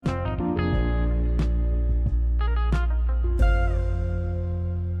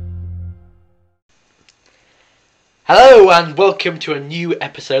Hello and welcome to a new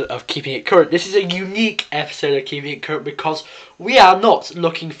episode of Keeping It Current. This is a unique episode of Keeping It Current because we are not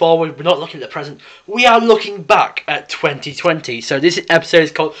looking forward, we're not looking at the present, we are looking back at 2020. So this episode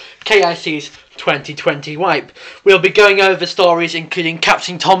is called KIC's 2020 Wipe. We'll be going over stories including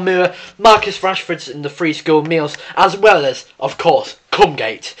Captain Tom Moore, Marcus Rashford's and the free school meals, as well as, of course,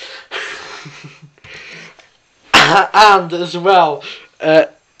 Cumgate. And as well,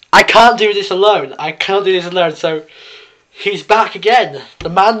 I can't do this alone. So he's back again. The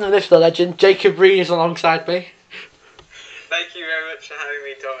man, the myth, the legend. Jacob Reed is alongside me. Thank you very much for having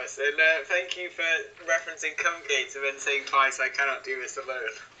me, Thomas. And thank you for referencing Cumgate and then saying twice, I cannot do this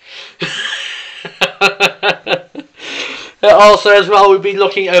alone. Also, as well, we'll be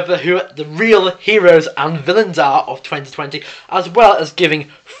looking over who the real heroes and villains are of 2020, as well as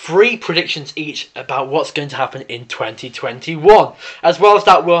giving 3 predictions each about what's going to happen in 2021. As well as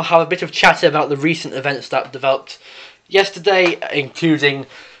that, we'll have a bit of chatter about the recent events that developed yesterday, including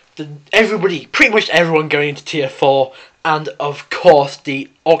pretty much everyone going into Tier 4, and of course the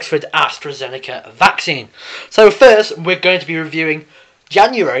Oxford AstraZeneca vaccine. So first, we're going to be reviewing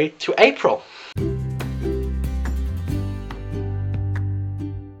January to April.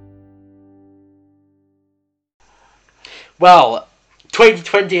 Well,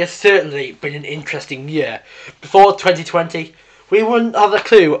 2020 has certainly been an interesting year. Before 2020, we wouldn't have a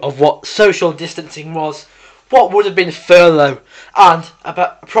clue of what social distancing was, what would have been furlough, and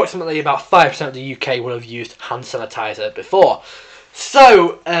approximately about 5% of the UK would have used hand sanitizer before.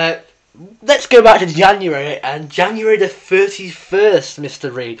 So, let's go back to January, and January the 31st,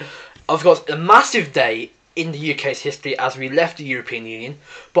 Mr. Reed. Of course, a massive day in the UK's history as we left the European Union,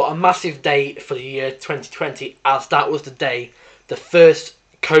 but a massive day for the year 2020 as that was the day the first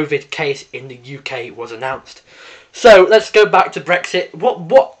COVID case in the UK was announced. So let's go back to Brexit. What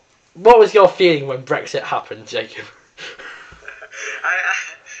was your feeling when Brexit happened, Jacob?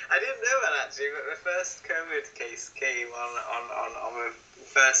 I didn't know that actually, but the first COVID case came on the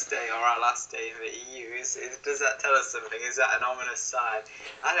first day or our last day in the EU. Does that tell us something? Is that an ominous sign?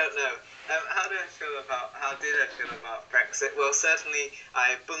 I don't know. How did I feel about Brexit? Well, certainly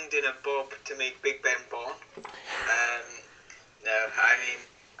I bunged in a bob to make Big Ben born. No, I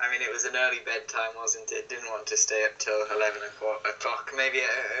mean it was an early bedtime, wasn't it? Didn't want to stay up till 11 o'clock. Maybe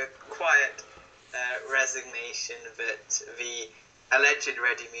a quiet resignation that the alleged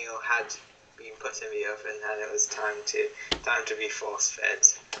ready meal had been put in the oven and it was time to be force fed.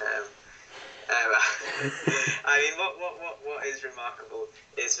 I mean, what is remarkable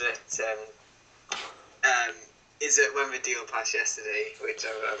is that when the deal passed yesterday, which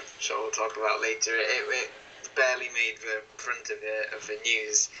I'm sure we'll talk about later, it barely made the front of the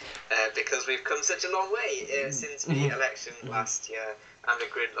news because we've come such a long way since the election last year and the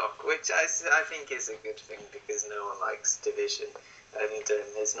gridlock, which I think is a good thing because no one likes division and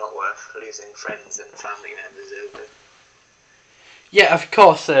it's not worth losing friends and family members over. Yeah, of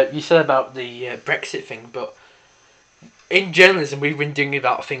course, you said about the Brexit thing, but in journalism we've been doing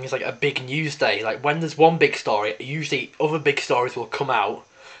about things like a big news day. Like when there's one big story, usually other big stories will come out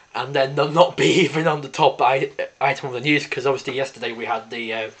and then they'll not be even on the top item of the news, because obviously yesterday we had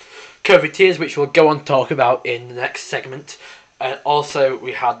the COVID tears, which we'll go on to talk about in the next segment, and also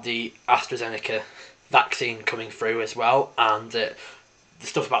we had the AstraZeneca vaccine coming through as well, and the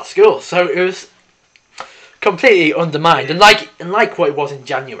stuff about schools. So it was completely undermined, and like what it was in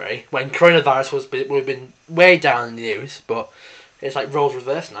January when coronavirus would have been way down in the news, but it's like roles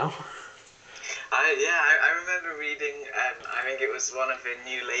reversed now. I remember reading, I think it was one of the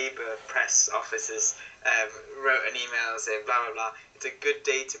New Labour press officers wrote an email saying blah blah blah, it's a good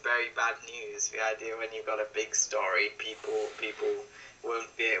day to bury bad news. The idea when you've got a big story, people won't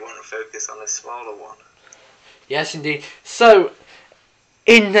focus on a smaller one. Yes, indeed. So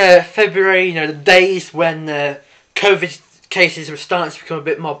in February, the days when COVID cases were starting to become a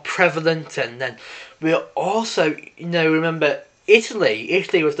bit more prevalent, and then we'll also, remember Italy.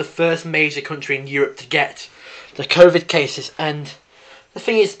 Italy was the first major country in Europe to get the COVID cases, and the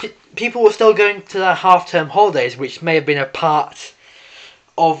thing is, people were still going to their half-term holidays, which may have been a part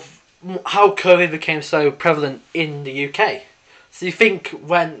of how COVID became so prevalent in the UK. So you think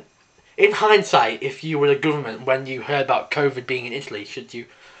when, in hindsight, if you were the government, when you heard about COVID being in Italy, should you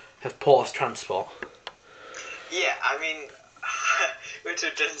have paused transport? Yeah, I mean, which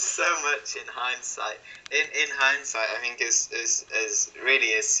have done so much in hindsight. In hindsight, I think as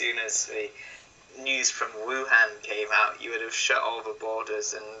really as soon as the news from Wuhan came out, you would have shut all the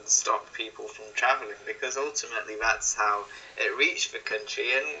borders and stopped people from travelling, because ultimately that's how it reached the country.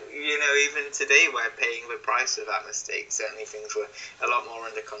 And even today we're paying the price of that mistake. Certainly things were a lot more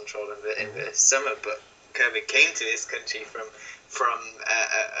under control in the summer, but COVID came to this country from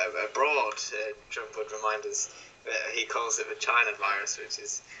abroad. Trump would remind us that he calls it the China virus, which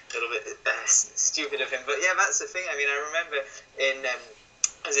is a little bit stupid of him. But yeah, that's the thing. I mean, I remember in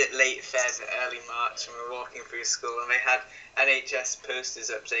was it late Feb, early March, when we were walking through school, and they had NHS posters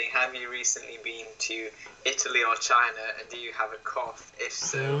up saying, "Have you recently been to Italy or China, and do you have a cough? If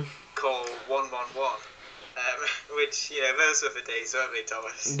so, call 111." Which, you know, those were the days, weren't they,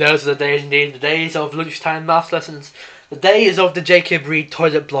 Thomas? Those are the days indeed, the days of lunchtime maths lessons, the days of the Jacob Reed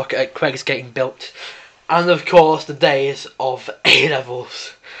toilet block at Craig's getting built, and of course the days of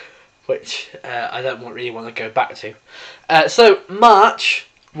A-levels, which I don't really want to go back to. So March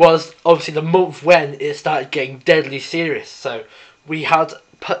was obviously the month when it started getting deadly serious. So we had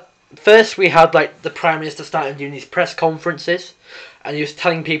first like the Prime Minister started doing these press conferences, and he was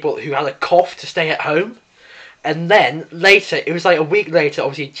telling people who had a cough to stay at home. And then later, it was like a week later,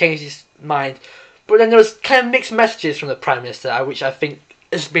 obviously he changed his mind. But then there was kind of mixed messages from the Prime Minister, which I think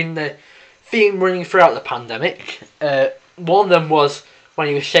has been the theme running throughout the pandemic. One of them was when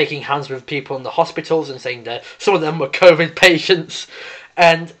he was shaking hands with people in the hospitals and saying that some of them were COVID patients.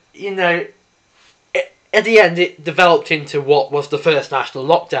 And, you know, at the end it developed into what was the first national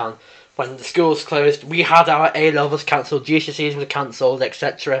lockdown. When the schools closed, we had our A-levels cancelled, GCSEs were cancelled,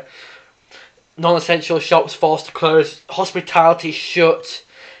 etc. Non-essential shops forced to close, hospitality shut,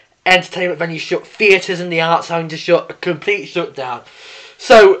 entertainment venues shut, theatres and the arts having to shut, a complete shutdown.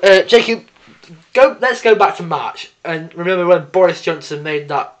 So, Jacob, let's go back to March, and remember when Boris Johnson made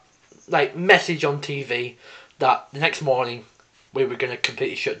that message on TV that the next morning we were going to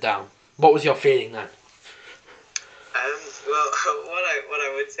completely shut down. What was your feeling then? Well, what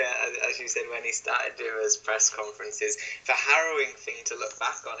I would say, as you said, when he started doing his press conferences, the harrowing thing to look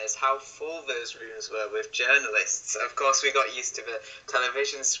back on is how full those rooms were with journalists. Of course, we got used to the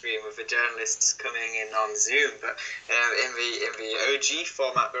television screen with the journalists coming in on Zoom, but in the OG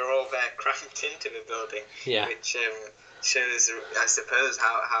format, we were all there cramped into the building, which shows, I suppose,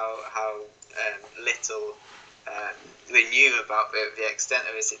 how little we knew about the extent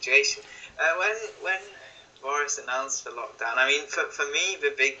of the situation. When Boris announced the lockdown, I mean, for me,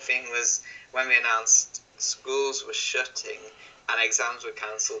 the big thing was when we announced schools were shutting and exams were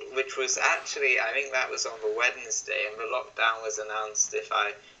cancelled, which was actually, I think that was on the Wednesday, and the lockdown was announced, if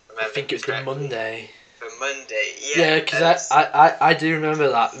I remember. I think it was the Monday. The Monday, yeah. Yeah, because I do remember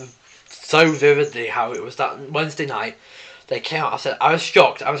that so vividly, how it was that Wednesday night. They came out, I was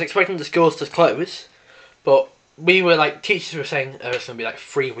shocked. I was expecting the schools to close, but we were teachers were saying it's going to be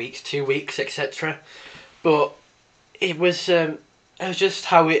 3 weeks, 2 weeks, etc. But it was just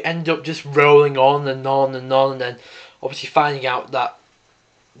how it ended up just rolling on and on and on, and then obviously finding out that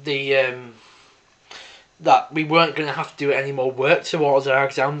that we weren't going to have to do any more work towards our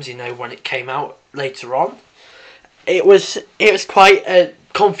exams, you know, when it came out later on. It was quite a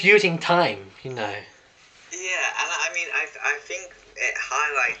confusing time, you know. Yeah, and I mean, I think it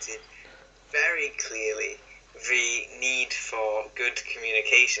highlighted very clearly the need for good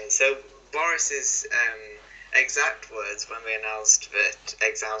communication. So Boris's exact words when we announced that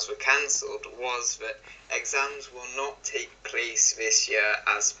exams were cancelled was that exams will not take place this year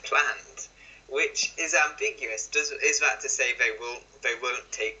as planned, which is ambiguous. Is that to say they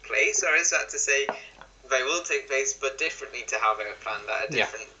won't take place, or is that to say they will take place but differently to how they were planned at a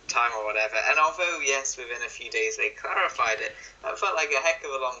different time or whatever? And although yes, within a few days they clarified it, that felt like a heck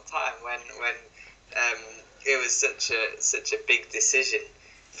of a long time when it was such a big decision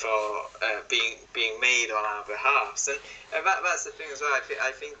for being made on our behalf. And that's the thing as well.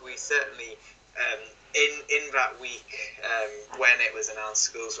 I think we certainly in that week when it was announced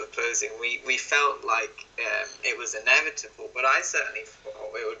schools were closing, we felt like it was inevitable. But I certainly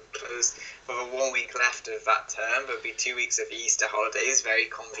thought it would close for the 1 week left of that term. There would be 2 weeks of Easter holidays, very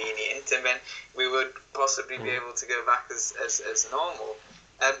convenient, and then we would possibly be able to go back as normal.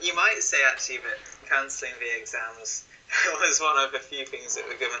 You might say actually that cancelling the exams was one of the few things that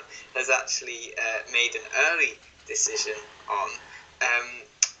the government has actually made an early decision on.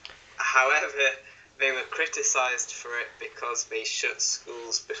 However, they were criticised for it because they shut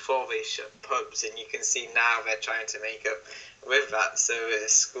schools before they shut pubs, and you can see now they're trying to make up with that. So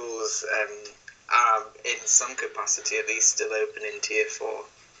schools are, in some capacity at least, still open in Tier 4.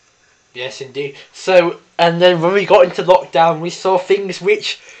 Yes, indeed. So, and then when we got into lockdown, we saw things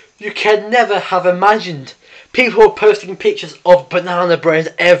which you can never have imagined. People were posting pictures of banana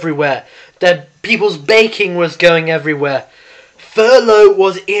bread everywhere. People's baking was going everywhere. Furlough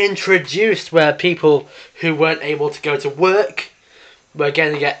was introduced, where people who weren't able to go to work were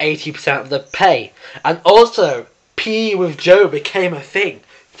going to get 80% of the pay. And also, PE with Joe became a thing.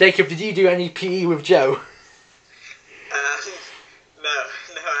 Jacob, did you do any PE with Joe? No,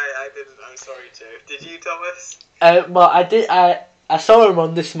 I didn't. I'm sorry, Joe. Did you, Thomas? Well, I did. I saw him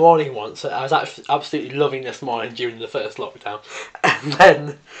on This Morning once. I was actually absolutely loving This Morning during the first lockdown,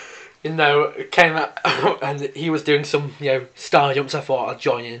 and then, came out and he was doing some, star jumps. I thought I'd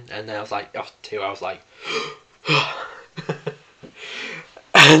join in, and then I was like, after two, I was like,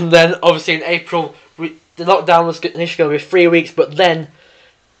 and then obviously in April, the lockdown was initially going to be 3 weeks, but then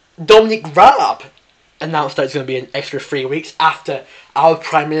Dominic Raab announced that it's going to be an extra 3 weeks after our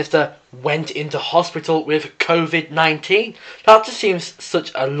Prime Minister went into hospital with COVID-19. That just seems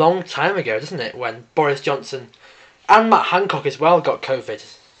such a long time ago, doesn't it? When Boris Johnson and Matt Hancock as well got COVID.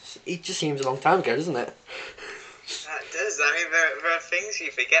 It just seems a long time ago, doesn't it? That does. I mean, there are things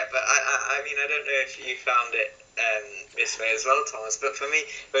you forget, but I mean, I don't know if you found it this way as well, Thomas, but for me,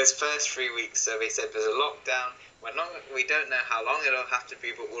 those first 3 weeks, so they said there's a lockdown. We don't know how long it'll have to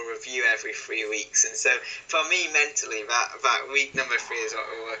be, but we'll review every 3 weeks. And so, for me, mentally, that week number 3 is what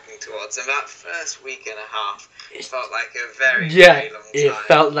we're working towards. And that first week and a half felt like a very, very long time. It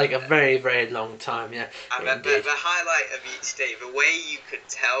felt like a very, very long time, yeah. And the highlight of each day, the way you could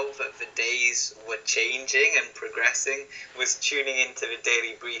tell that the days were changing and progressing, was tuning into the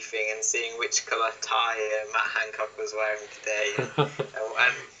daily briefing and seeing which colour tie Matt Hancock was wearing today.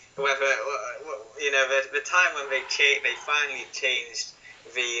 And whether the time when they finally changed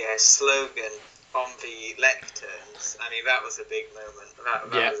the slogan on the lecterns. I mean, that was a big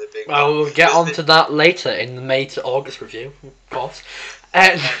moment. That was a big. Well, we'll get onto that later in the May to August review, of course.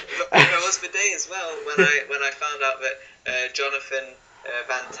 There was the day as well when I found out that Jonathan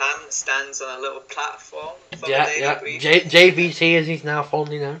Van Tam stands on a little platform. For the daily briefing. JVT as he's now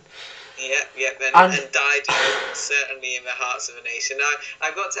fondly known. Yep, and died certainly in the hearts of a nation. Now,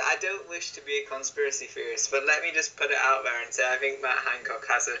 I don't wish to be a conspiracy theorist, but let me just put it out there and say I think Matt Hancock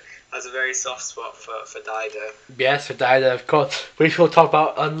has a very soft spot for Dido. Yes, for Dido, of course. We shall talk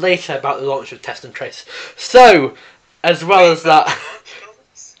about later about the launch of Test and Trace. So, as well as that...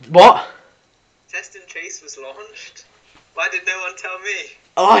 What? Test and Trace was launched? Why did no one tell me?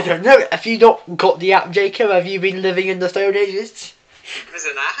 Oh, I don't know. Have you not got the app, Jacob? Have you been living in the Stone Ages? There's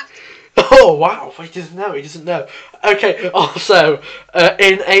an app? Oh, wow. He doesn't know. Okay, also,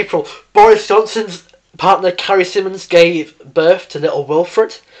 in April, Boris Johnson's partner Carrie Symonds gave birth to little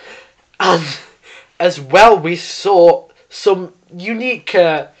Wilfred. And as well, we saw some unique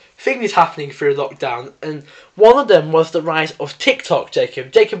things happening through lockdown. And one of them was the rise of TikTok,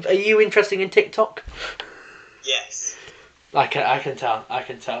 Jacob. Jacob, are you interested in TikTok? Yes. I can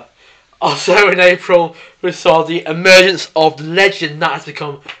tell. Also in April, we saw the emergence of the legend that has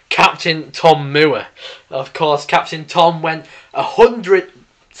become Captain Tom Moore. Of course, Captain Tom went 100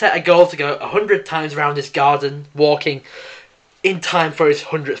 set a goal to go 100 times around his garden, walking in time for his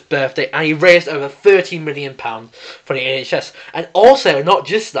 100th birthday, and he raised over £30 million for the NHS. And also, not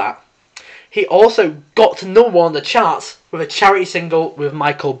just that, he also got to number 1 on the charts with a charity single with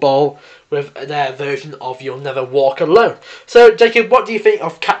Michael Ball, with their version of You'll Never Walk Alone. So, Jacob, what do you think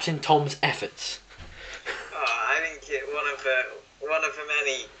of Captain Tom's efforts? I think one of the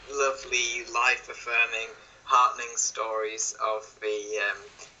many lovely, life-affirming, heartening stories of the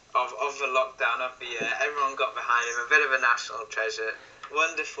lockdown of the year. Everyone got behind him, a bit of a national treasure.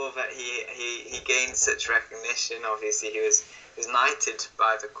 Wonderful that he gained such recognition. Obviously, he was knighted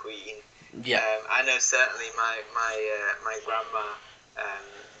by the Queen. Yeah. I know certainly my grandma.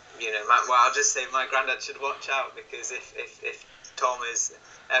 I'll just say my granddad should watch out, because if Tom is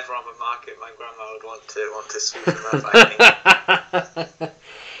ever on the market, my grandma would want to swoop him up, I think.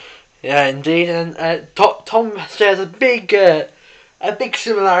 Yeah, indeed, and Tom shares a big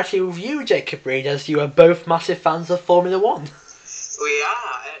similarity with you, Jacob Reed, as you are both massive fans of Formula One. We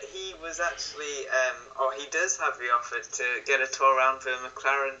are. He was actually, he does have the offer to get a tour around the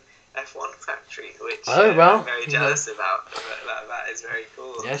McLaren F1 factory, which I'm very jealous about. That is very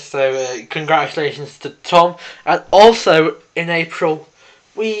cool. Yes, so congratulations to Tom. And also in April,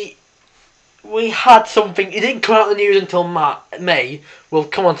 we had something. It didn't come out in the news until May. We'll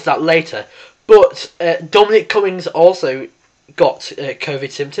come on to that later. But Dominic Cummings also got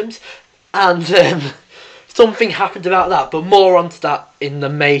COVID symptoms, and something happened about that. But more on to that in the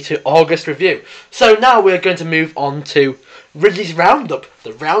May to August review. So now we're going to move on to Ridley's Roundup,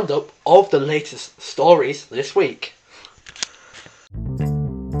 the roundup of the latest stories this week.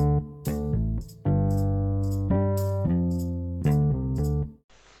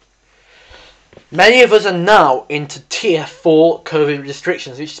 Many of us are now into Tier 4 COVID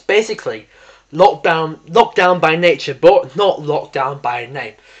restrictions, which is basically lockdown by nature, but not lockdown by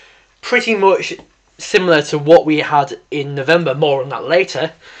name. Pretty much similar to what we had in November. More on that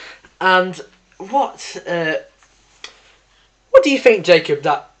later. And what do you think, Jacob,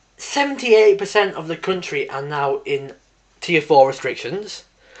 that 78% of the country are now in Tier 4 restrictions,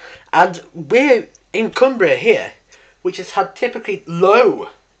 and we're in Cumbria here, which has had typically low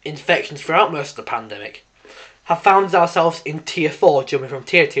infections throughout most of the pandemic, have found ourselves in Tier 4, jumping from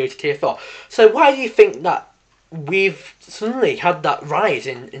Tier 2 to Tier 4. So why do you think that we've suddenly had that rise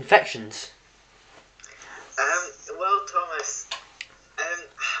in infections? Well, Thomas,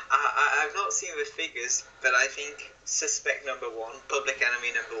 I've not seen the figures, but I think suspect number one, public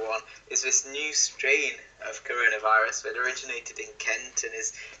enemy number one, is this new strain of coronavirus that originated in Kent and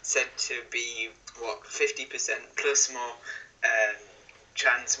is said to be, 50% plus more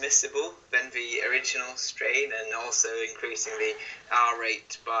transmissible than the original strain, and also increasing the R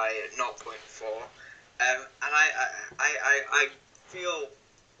rate by 0.4. And I feel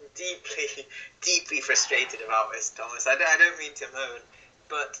deeply frustrated about this, Thomas. I don't mean to moan,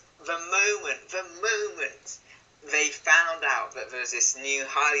 but the moment they found out that there was this new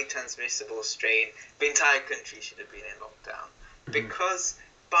highly transmissible strain, the entire country should have been in lockdown. Because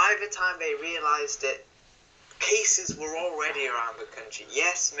by the time they realised it, cases were already around the country.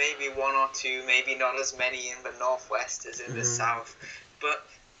 Yes, maybe one or two, maybe not as many in the northwest as in the south, but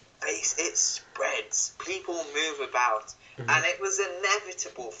it spreads. People move about, and it was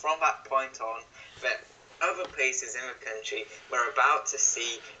inevitable from that point on that other places in the country were about to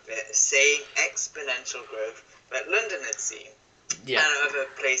see the same exponential growth that London had seen, and other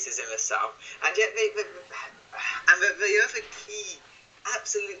places in the south. And yet, the other key,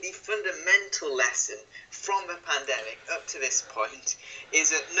 absolutely fundamental lesson from the pandemic up to this point is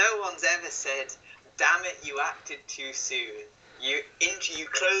that no one's ever said, "Damn it, you acted too soon. You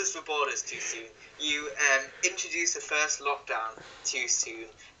closed the borders too soon. You introduced the first lockdown too soon,"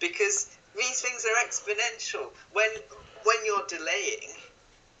 because these things are exponential. When you're delaying,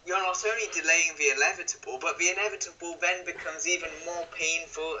 you're not only delaying the inevitable, but the inevitable then becomes even more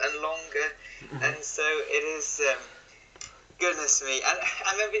painful and longer. And so it is, goodness me. And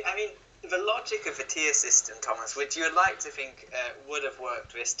I mean, the logic of the tier system, Thomas, which you would like to think would have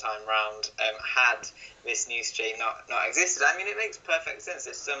worked this time round had this new strain not existed. I mean, it makes perfect sense.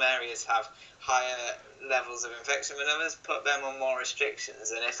 If some areas have higher levels of infection than others, put them on more restrictions.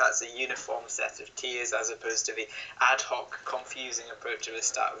 And if that's a uniform set of tiers as opposed to the ad hoc, confusing approach at the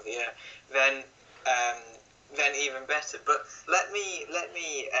start of the year, then even better. But let me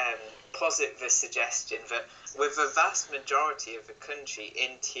posit the suggestion that with the vast majority of the country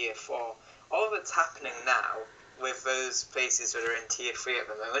in Tier 4, all that's happening now with those places that are in Tier 3 at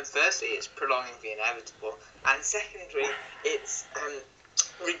the moment, firstly, it's prolonging the inevitable, and secondly, it's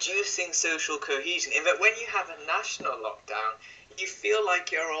reducing social cohesion, in that when you have a national lockdown, you feel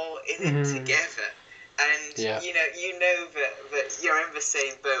like you're all in it together. And you know that you're in the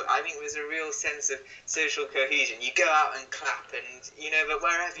same boat. I think there's a real sense of social cohesion. You go out and clap, and you know that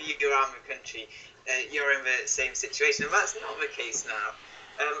wherever you go around the country, you're in the same situation. And that's not the case now.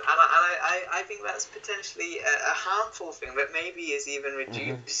 And I think that's potentially a harmful thing that maybe is even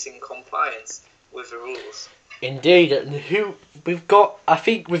reducing compliance with the rules. Indeed, and I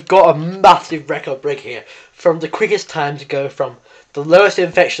think we've got a massive record break here. From the quickest time to go from the lowest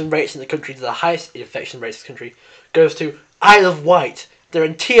infection rates in the country to the highest infection rates in the country goes to Isle of Wight. They're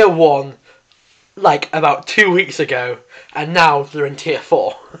in Tier 1 like about 2 weeks ago, and now they're in Tier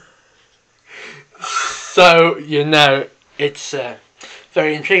 4. So, it's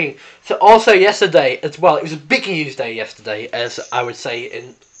very intriguing. So also yesterday as well, it was a big news day yesterday, as I would say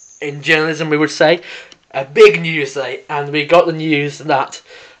in journalism we would say. A big news day, and we got the news that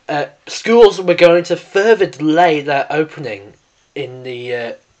schools were going to further delay their opening in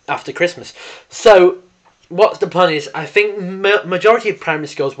the after Christmas. So, what the plan is, I think majority of primary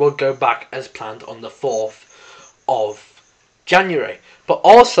schools will go back as planned on the 4th of January. But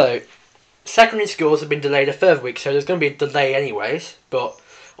also, secondary schools have been delayed a further week, so there's going to be a delay anyways. But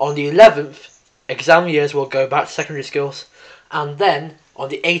on the 11th, exam years will go back to secondary schools, and then on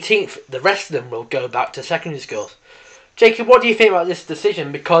the 18th, the rest of them will go back to secondary schools. Jacob, what do you think about this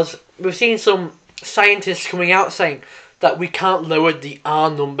decision? Because we've seen some scientists coming out saying that we can't lower the R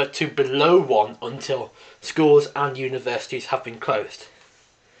number to below 1 until schools and universities have been closed.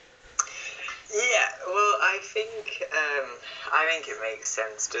 Yeah, well, I think it makes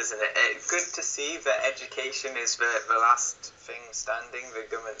sense, doesn't it? It's good to see that education is the last thing standing, the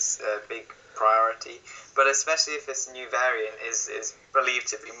government's big priority, but especially if this new variant is believed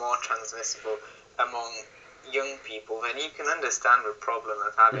to be more transmissible among young people, then you can understand the problem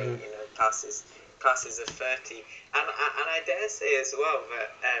of having classes of 30, and I dare say as well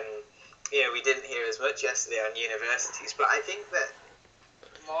that we didn't hear as much yesterday on universities, but I think that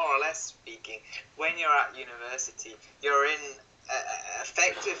more or less speaking, when you're at university, you're in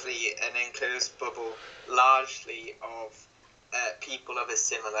effectively an enclosed bubble, largely of people of a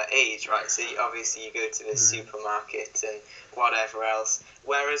similar age, right? So obviously you go to the supermarket and whatever else.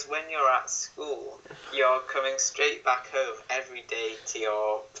 Whereas when you're at school, you're coming straight back home every day to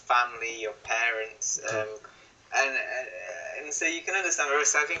your family, your parents, and so you can understand the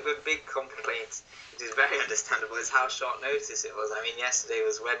risk. I think the big complaint, which is very understandable, is how short notice it was. I mean, yesterday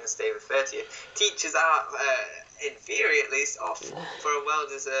was Wednesday the 30th. Teachers are, in theory at least, off for a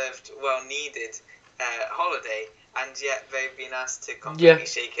well-deserved, well-needed holiday, and yet they've been asked to completely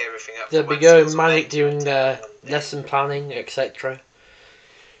shake everything up. They'll be going manic doing lesson planning, etc.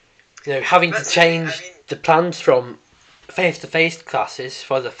 Having to change the plans from face-to-face classes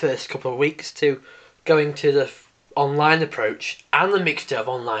for the first couple of weeks to going to the online approach and the mixture of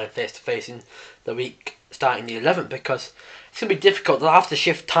online and face-to-face in the week starting the 11th, because it's going to be difficult. They'll have to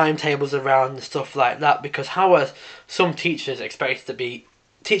shift timetables around and stuff like that, because how are some teachers expected to be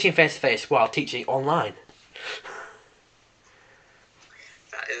teaching face-to-face while teaching online?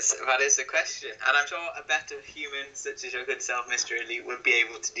 That is the question, and I'm sure a better human such as your good self, Mr. Elite, would be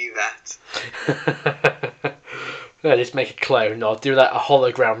able to do that. Just make a clone or do that a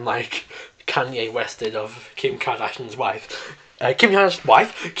hologram like Kanye West did of Kim Kardashian's wife. Kim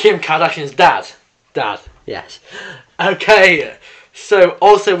Kardashian's dad. Yes. Okay, so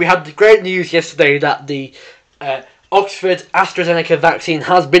also we had the great news yesterday that the Oxford AstraZeneca vaccine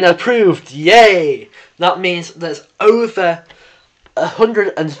has been approved. Yay! That means there's over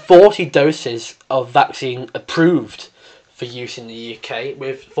 140 doses of vaccine approved for use in the UK,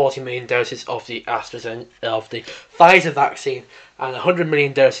 with 40 million doses of the Pfizer vaccine and 100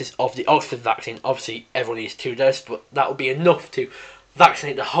 million doses of the Oxford vaccine. Obviously, everyone needs 2 doses, but that will be enough to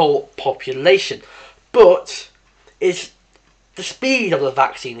vaccinate the whole population. But it's the speed of the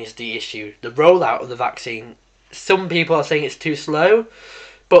vaccine is the issue. The rollout of the vaccine. Some people are saying it's too slow.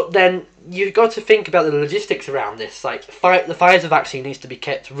 But then you've got to think about the logistics around this. Like, the Pfizer vaccine needs to be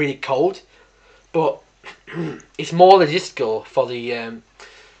kept really cold, but it's more logistical for the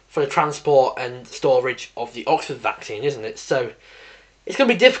transport and storage of the Oxford vaccine, isn't it? So it's going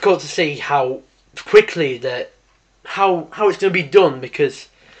to be difficult to see how quickly how it's going to be done, because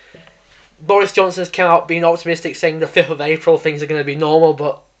Boris Johnson's come out being optimistic, saying the 5th of April things are going to be normal.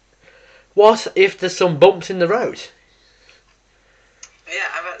 But what if there's some bumps in the road? Yeah,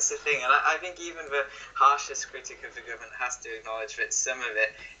 and that's the thing, and I think even the harshest critic of the government has to acknowledge that some of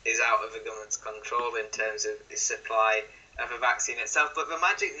it is out of the government's control in terms of the supply of a vaccine itself. But the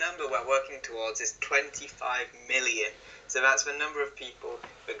magic number we're working towards is 25 million. So that's the number of people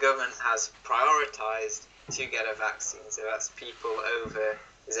the government has prioritised to get a vaccine. So that's people over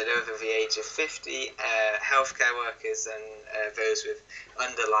the age of 50, healthcare workers, and those with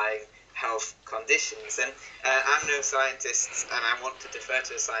underlying health conditions. And I'm no scientist, and I want to defer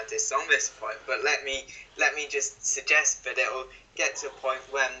to the scientists on this point, but let me just suggest that it will get to a point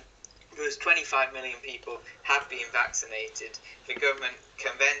when those 25 million people have been vaccinated. The government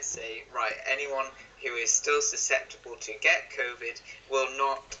can then say, right, anyone who is still susceptible to get COVID will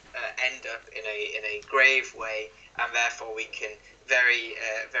not end up in a grave way, and therefore we can very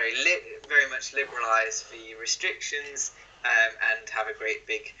much liberalise the restrictions and have a great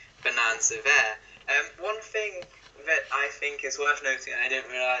big bonanza there. One thing that I think is worth noting, and I didn't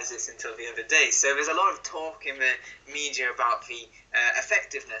realise this until the other day, so there's a lot of talk in the media about the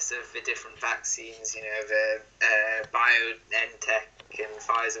effectiveness of the different vaccines, the BioNTech and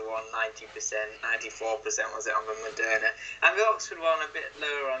Pfizer one 90%, 94% was it on the Moderna, and the Oxford one a bit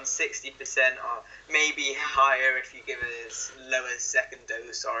lower on 60%, or maybe higher if you give it as low as second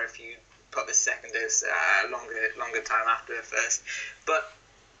dose, or if you put the second dose longer time after the first. But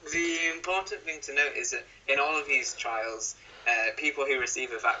the important thing to note is that in all of these trials, people who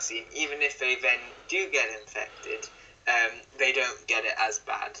receive a vaccine, even if they then do get infected, they don't get it as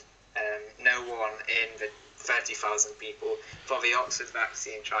bad. No one in the 30,000 people for the Oxford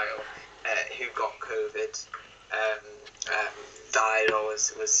vaccine trial who got COVID died or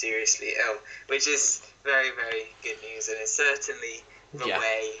was seriously ill, which is very, very good news, and it's certainly the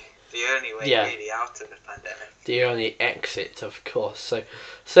only way really out of the pandemic. The only exit, of course. So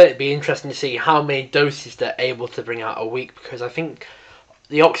it'd be interesting to see how many doses they're able to bring out a week, because I think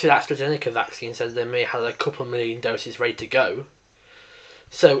the Oxford AstraZeneca vaccine says they may have a couple million doses ready to go.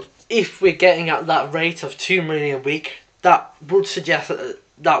 So if we're getting at that rate of 2 million a week, that would suggest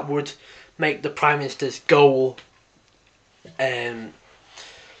that would make the Prime Minister's goal,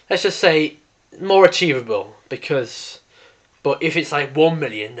 let's just say, more achievable, because But if it's like 1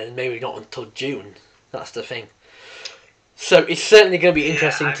 million, then maybe not until June. That's the thing. So it's certainly going to be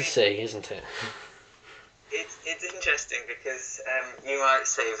interesting to see, isn't it? It's interesting because you might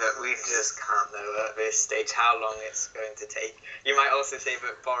say that we just can't know at this stage how long it's going to take. You might also say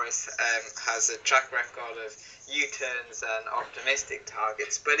that Boris has a track record of U-turns and optimistic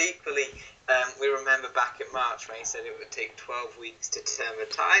targets, but equally we remember back in March when he said it would take 12 weeks to turn the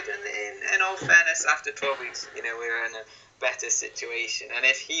tide, and in all fairness, after 12 weeks, we were in a better situation. And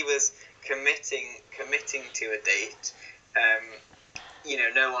if he was committing to a date,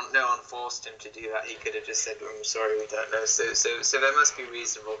 no one forced him to do that. He could have just said, "I'm sorry, we don't know." So there must be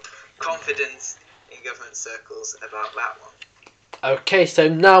reasonable confidence in government circles about that one. Okay, so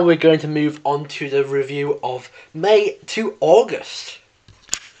now we're going to move on to the review of May to August.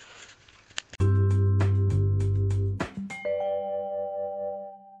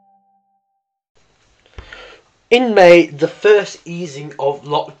 In May, the first easing of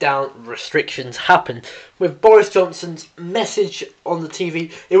lockdown restrictions happened with Boris Johnson's message on the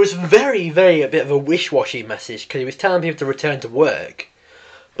TV. It was very, very a bit of a wish-washy message because he was telling people to return to work,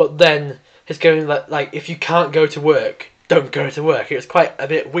 but then he's going like if you can't go to work, don't go to work. It was quite a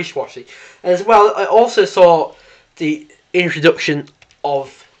bit wish-washy. As well, I also saw the introduction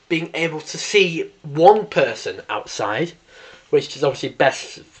of being able to see one person outside, which is obviously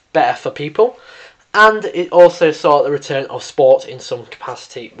better for people. And it also saw the return of sport in some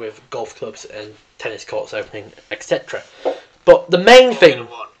capacity with golf clubs and tennis courts opening, etc. But the main thing...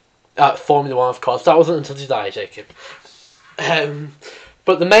 Formula 1, of course. That wasn't until July, Jacob.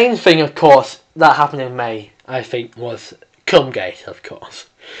 But the main thing, of course, that happened in May, I think, was Cumgate, of course.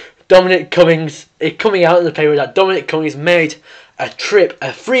 Dominic Cummings... coming out in the paper that Dominic Cummings made a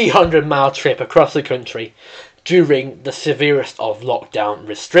 300-mile trip across the country during the severest of lockdown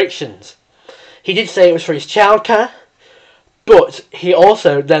restrictions. He did say it was for his childcare, but he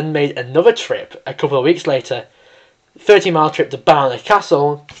also then made another trip a couple of weeks later, 30-mile trip to Barnard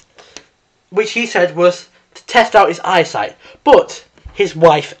Castle, which he said was to test out his eyesight. But his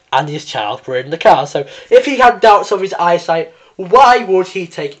wife and his child were in the car, so if he had doubts of his eyesight, why would he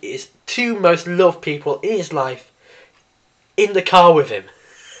take his two most loved people in his life in the car with him?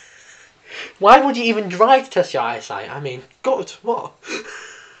 Why would you even drive to test your eyesight? I mean, God, what?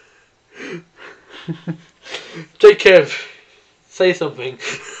 Jacob, say something.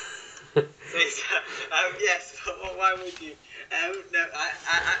 Yes, but why would you? No,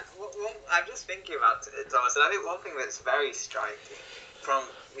 I'm just thinking about it, Thomas, and I think one thing that's very striking from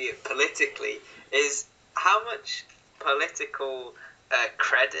politically is how much political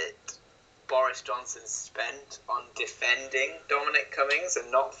credit Boris Johnson spent on defending Dominic Cummings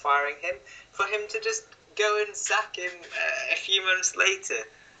and not firing him, for him to just go and sack him a few months later.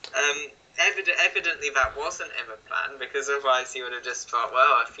 Evidently that wasn't in the plan, because otherwise he would have just thought,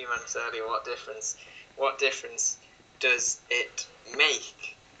 well, a few months earlier, what difference does it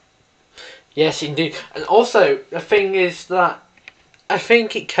make? Yes, indeed. And also, the thing is that I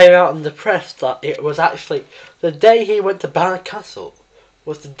think it came out in the press that it was actually the day he went to Barnard Castle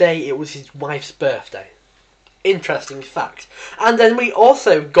was the day it was his wife's birthday. Interesting fact. And then we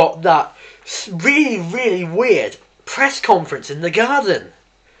also got that really, really weird press conference in the garden.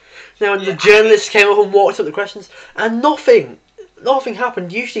 Now, the journalists came up and walked up the questions, and nothing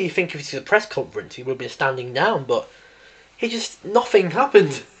happened. Usually, you think if it's a press conference, he would be standing down, but nothing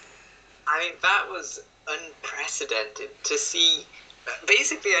happened. I mean, that was unprecedented to see.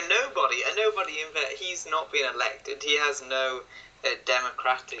 Basically, a nobody in that he's not been elected. He has no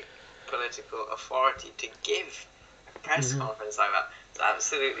democratic political authority to give a press conference like that. It's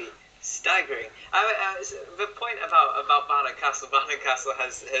absolutely staggering. The point about Barnard Castle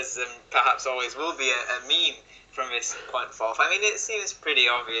has perhaps always will be a meme from this point forth. I mean, it seems pretty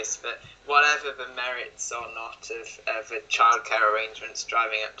obvious that whatever the merits or not of the childcare arrangements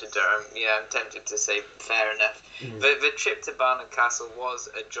driving up to Durham, I'm tempted to say fair enough. The trip to Barnard Castle was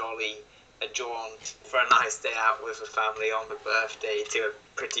a jaunt for a nice day out with the family on the birthday to a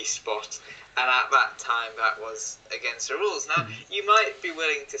pretty spot. And at that time, that was against the rules. Now, you might be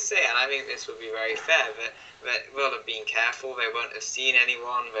willing to say, and I think this would be very fair, that they'll have been careful, they won't have seen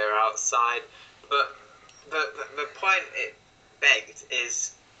anyone, they were outside. But the point it begged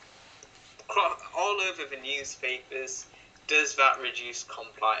is, all over the newspapers, does that reduce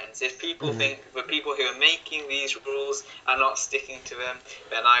compliance? If people think the people who are making these rules are not sticking to them,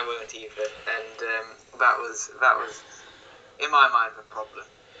 then I won't either. And that was, in my mind, the problem.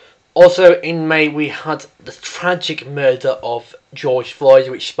 Also, in May, we had the tragic murder of George Floyd,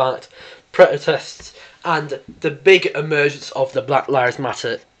 which sparked protests and the big emergence of the Black Lives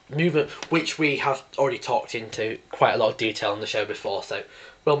Matter movement, which we have already talked into quite a lot of detail on the show before, so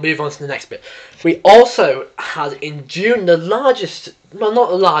we'll move on to the next bit. We also had in June the largest, well, not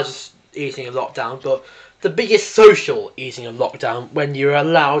the largest easing of lockdown, but the biggest social easing of lockdown, when you're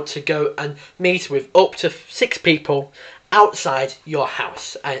allowed to go and meet with up to 6 people outside your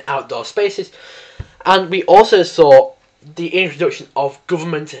house and outdoor spaces. And we also saw the introduction of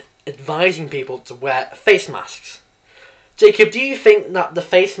government advising people to wear face masks. Jacob, do you think that the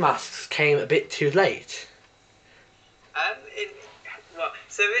face masks came a bit too late?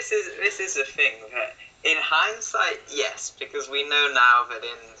 So this is the thing that in hindsight, yes, because we know now that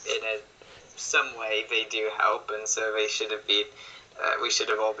in some way they do help, and so they should have been. We should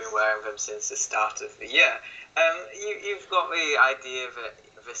have all been wearing them since the start of the year. You've got the idea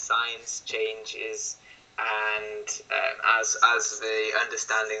that the science changes, and as the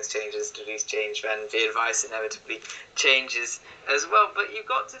understandings change, as studies change, then the advice inevitably changes as well. But you've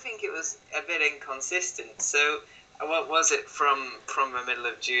got to think it was a bit inconsistent. So what was it from the middle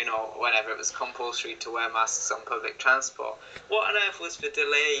of June or whenever it was compulsory to wear masks on public transport? What on earth was the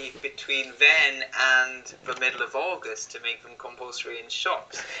delay between then and the middle of August to make them compulsory in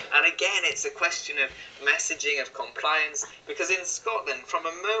shops? And again, it's a question of messaging, of compliance, because in Scotland, from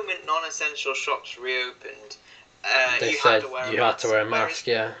a moment non-essential shops reopened, They you said had to wear a you mask. had to wear a mask,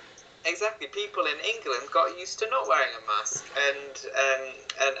 yeah. Exactly, people in England got used to not wearing a mask, and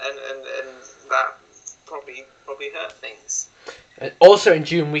that probably hurt things. And also in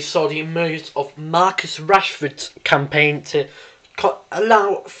June, we saw the emergence of Marcus Rashford's campaign to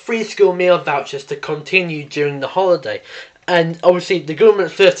allow free school meal vouchers to continue during the holiday. And obviously, the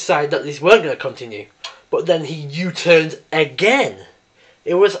government first decided that these weren't going to continue, but then he U-turned again.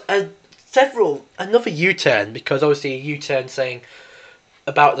 It was another U-turn, because obviously a U-turn saying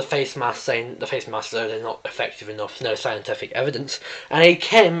about the face mask, saying the face masks are not effective enough, no scientific evidence, and he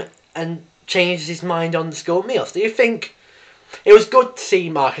came and changed his mind on the school meals. Do you think it was good to see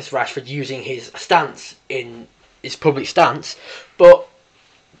Marcus Rashford using his stance in his public stance, but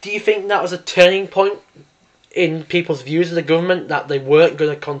do you think that was a turning point in people's views of the government, that they weren't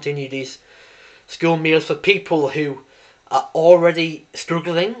going to continue these school meals for people who are already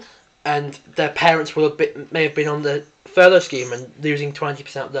struggling and their parents may have been on the furlough scheme and losing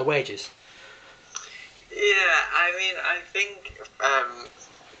 20% of their wages? Yeah, I mean, I think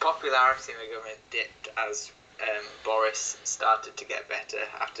popularity in the government dipped as Boris started to get better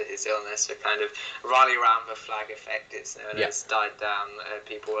after his illness. The kind of rally around the flag effect, it's known as, died down.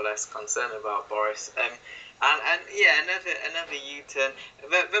 People were less concerned about Boris. And yeah, another U-turn.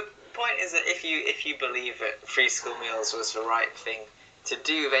 The point is that if you believe that free school meals was the right thing to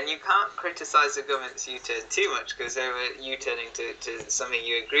do, then you can't criticise the government's U-turn too much, because they were U-turning to something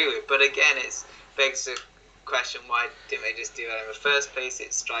you agree with. But again, it begs the question, why didn't they just do that in the first place?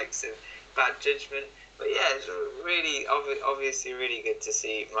 It strikes a bad judgment. But yeah, it's really obviously really good to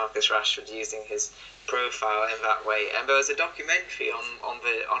see Marcus Rashford using his profile in that way. And there was a documentary on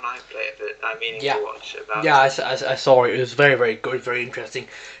iPlayer that I'm meaning to watch about. Yeah, I saw it. It was very, very good, very interesting.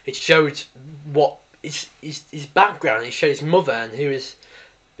 It showed what his background. It showed his mother, and his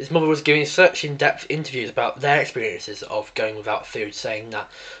mother was giving such in-depth interviews about their experiences of going without food, saying that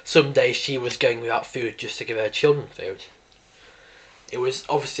some days she was going without food just to give her children food. It was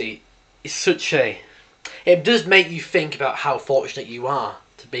obviously, it does make you think about how fortunate you are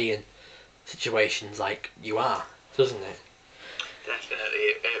to be in situations like you are, doesn't it? Definitely,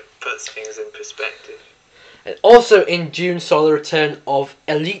 it puts things in perspective. And also in June saw the return of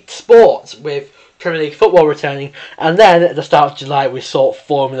elite sports, with Premier League football returning, and then at the start of July we saw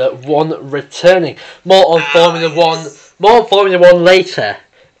Formula 1 returning. More on Formula 1 later,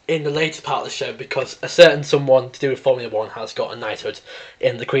 in the later part of the show, because a certain someone to do with Formula 1 has got a knighthood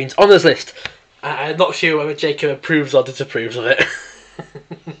in the Queen's Honours list. I'm not sure whether Jacob approves or disapproves of it.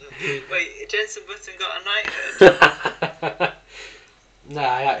 Wait, Jenson Button got a knighthood? No,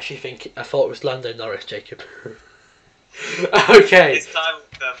 I thought it was Lando Norris, Jacob. Okay. It's time,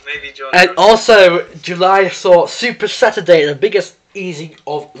 maybe John. And also, July saw Super Saturday, the biggest easing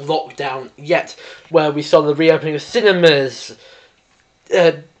of lockdown yet, where we saw the reopening of cinemas,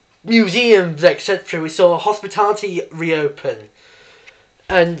 museums, etc. We saw hospitality reopen.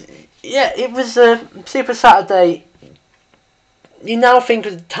 And yeah, it was a Super Saturday. You now think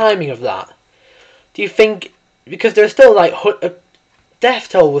of the timing of that. Do you think, because there's still death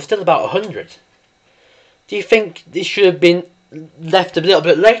toll was still about 100. Do you think this should have been left a little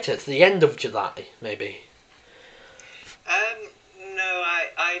bit later, to the end of July, maybe? No,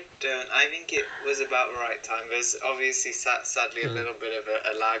 I don't. I think it was about the right time. There's obviously, sadly, a little bit of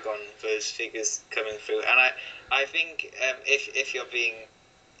a lag on those figures coming through. And I think if you're being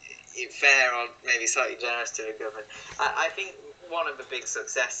fair or maybe slightly generous to the government. I think one of the big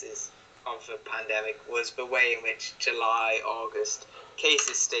successes of the pandemic was the way in which July, August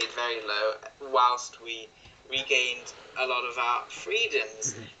cases stayed very low, whilst we regained a lot of our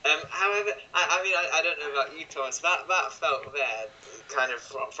freedoms. However, I don't know about you, Thomas. That felt there, kind of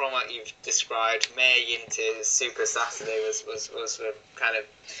from what you've described, May into Super Saturday was the kind of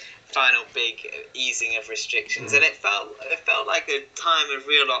final big easing of restrictions, and it felt like a time of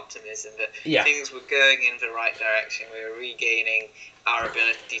real optimism that things were going in the right direction. We were regaining our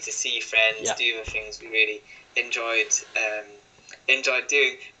ability to see friends, do the things we really enjoyed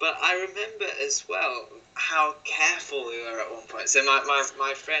doing. But I remember as well how careful we were at one point. So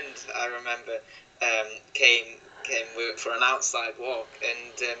my friend, I remember, came for an outside walk,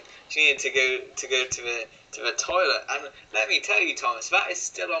 and she needed to go to the toilet. And let me tell you, Thomas, that is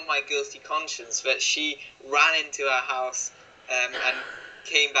still on my guilty conscience that she ran into our house and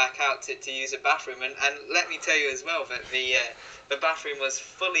came back out to use a bathroom. And let me tell you as well that the bathroom was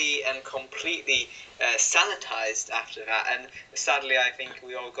fully and completely sanitized after that. And sadly, I think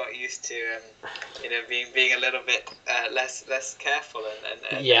we all got used to being a little bit less careful, and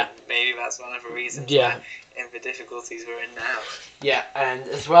maybe that's one of the reasons why in the difficulties we're in now. Yeah, and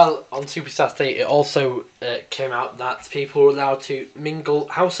as well on Super Saturday, it also came out that people were allowed to mingle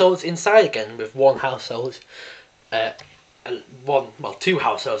households inside again, with one household, two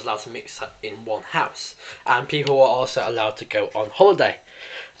households allowed to mix in one house, and people were also allowed to go on holiday.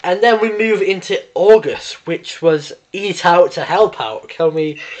 And then we move into August, which was Eat Out to Help Out.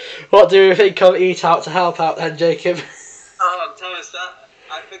 What do you think of Eat Out to Help Out then, Jacob? Oh, Thomas,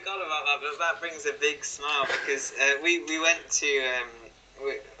 I forgot about that, but that brings a big smile, because we went to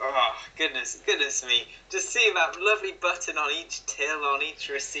goodness me, just see that lovely button on each till, on each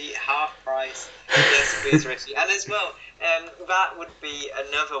receipt, half price. Yes, please, Richie. And as well, that would be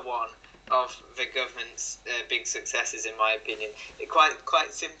another one of the government's big successes, in my opinion.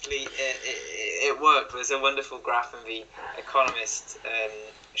 Quite simply, it worked. There's a wonderful graph in The Economist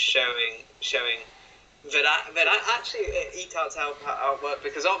showing that actually Eat Out to Help Out worked,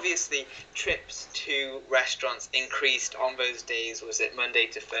 because obviously trips to restaurants increased on those days. Was it Monday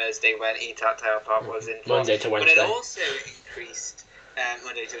to Thursday when Eat Out to Help Out was in force? Monday to Wednesday. But it also increased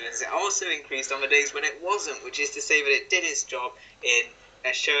Monday to Wednesday. Also increased on the days when it wasn't, which is to say that it did its job in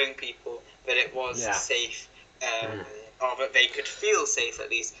showing people that it was safe, or that they could feel safe at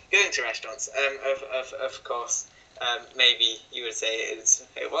least going to restaurants. Of course. Maybe you would say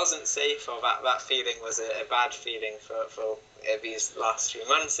it wasn't safe, or that feeling was a bad feeling for these last few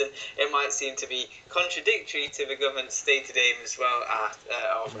months, and it might seem to be contradictory to the government's stated aim as well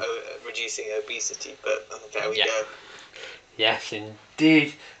of reducing obesity, but there we go. Yes,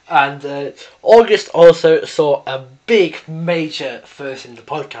 indeed. And August also saw a big, major first in the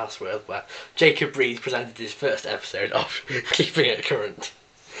podcast world, where Jacob Reed presented his first episode of Keeping It Current.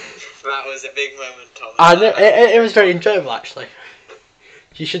 That was a big moment, Thomas. And it was very enjoyable, actually.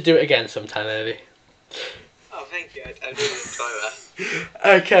 You should do it again sometime, maybe. Oh, thank you. I really enjoy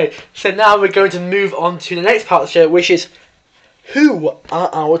that. Okay, so now we're going to move on to the next part of the show, which is who are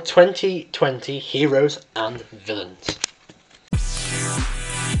our 2020 heroes and villains?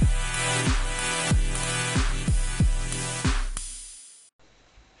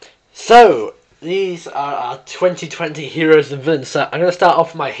 So, these are our 2020 heroes and villains. So I'm going to start off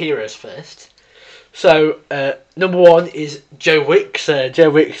with my heroes first. So, number one is Joe Wicks. Joe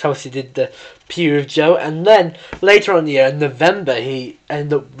Wicks obviously did the Pew with Joe, and then later on in the year, in November, he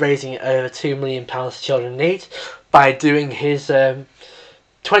ended up raising over £2 million to children in need by doing his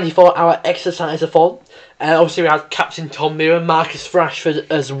 24-hour exercise-a-thon. Obviously, we had Captain Tom Muir, Marcus Rashford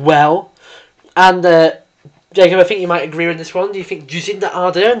as well. And, Jacob, I think you might agree with this one. Do you think Jacinda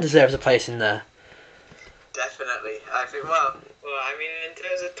Ardern deserves a place in there? Definitely. I think, well, I mean, in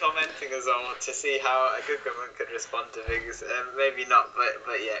terms of tormenting us all to see how a good government could respond to things, maybe not,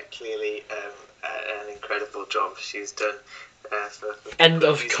 but yeah, clearly an incredible job she's done. And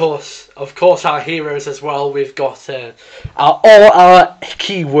of course, our heroes as well. We've got all our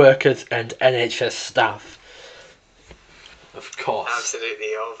key workers and NHS staff. Of course.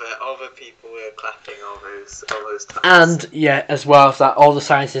 Absolutely, all the people who are clapping all those times. And yeah, as well as that, all the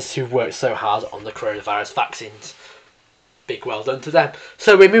scientists who've worked so hard on the coronavirus vaccines. Big well done to them.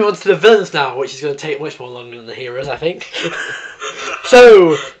 So we move on to the villains now, which is going to take much more longer than the heroes, I think.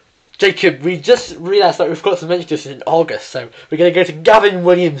 So, Jacob, we just realised that we've got to mention this in August, so we're going to go to Gavin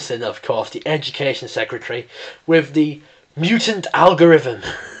Williamson, of course, the Education Secretary, with the mutant algorithm,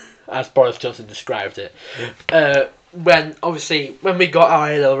 as Boris Johnson described it. When we got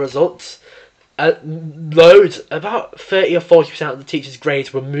our A-level results, loads, about 30 or 40% of the teachers'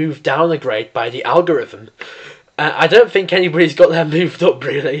 grades were moved down a grade by the algorithm. I don't think anybody's got them moved up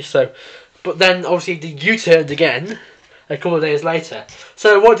really. So, but then obviously the U-turned again a couple of days later.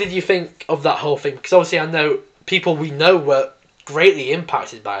 So what did you think of that whole thing? Because obviously I know people we know were greatly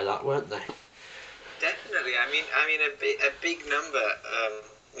impacted by that, weren't they? Definitely. I mean, a big number.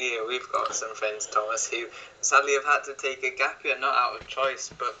 We've got some friends, Thomas, who sadly have had to take a gap year, not out of choice,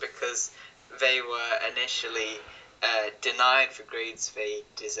 but because they were initially denied the grades they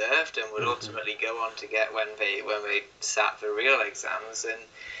deserved and would ultimately go on to get when they sat the real exams. And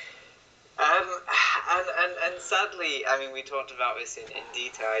sadly, I mean, we talked about this in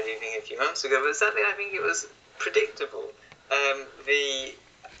detail, I do think, a few months ago, but sadly, I think it was predictable. The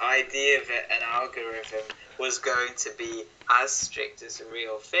idea that an algorithm was going to be as strict as the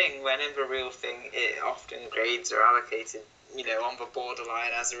real thing, when in the real thing, it often grades are allocated, on the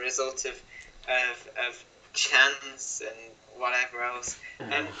borderline as a result of chance and whatever else. I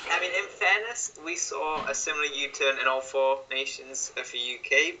mean, in fairness, we saw a similar U-turn in all four nations of the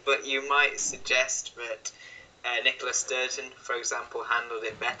UK, but you might suggest that Nicola Sturgeon, for example, handled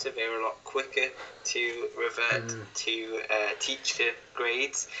it better. They were a lot quicker to revert to teacher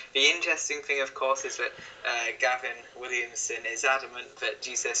grades. The interesting thing, of course, is that Gavin Williamson is adamant that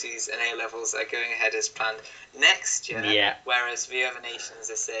GCSEs and A-levels are going ahead as planned next year, whereas the other nations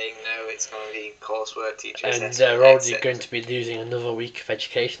are saying, no, it's going to be coursework, teacher assessment, and they're already going to be losing another week of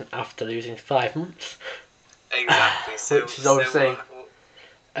education after losing 5 months. Exactly. Which is obviously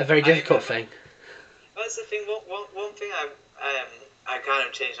a very difficult thing. That's the thing. One thing I kind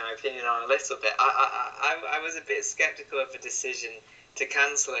of changed my opinion on a little bit. I was a bit skeptical of the decision to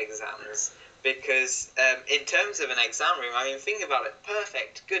cancel exams because in terms of an exam room, I mean, think about it.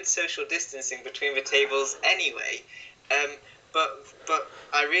 Perfect, good social distancing between the tables anyway. But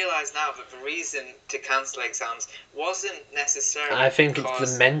I realise now that the reason to cancel exams wasn't necessarily. I think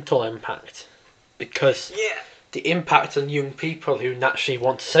it's the mental impact, because the impact on young people who naturally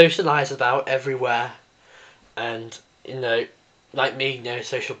want to socialise about everywhere. And, like me,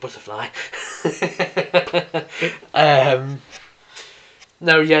 social butterfly.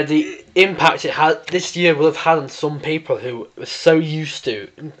 The impact it had this year will have had on some people who were so used to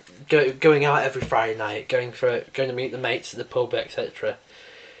going out every Friday night, going to meet the mates at the pub, etc.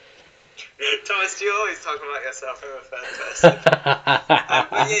 Thomas, do you always talk about yourself in the third person?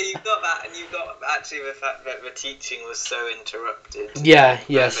 But you've got that, and you've got actually the fact that the teaching was so interrupted.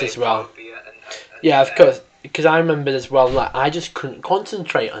 Yes, as well. Of course, because I remember as well, like, I just couldn't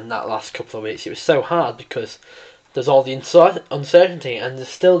concentrate on that last couple of weeks. It was so hard because there's all the uncertainty, and there's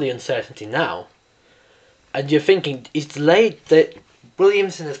still the uncertainty now. And you're thinking,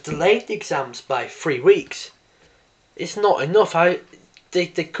 Williamson has delayed the exams by 3 weeks. It's not enough. They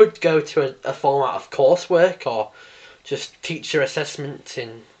could go to a format of coursework or just teacher assessments,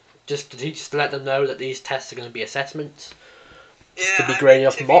 just the teachers to let them know that these tests are going to be assessments. To be grading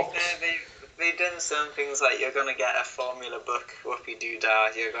off mocks. They've done some things like you're going to get a formula book, whoopie-doo-dah,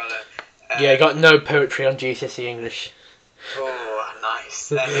 you're going to... you got no poetry on GCSE English. Oh, nice.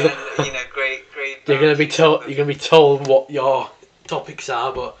 Great. You're going to be told what your topics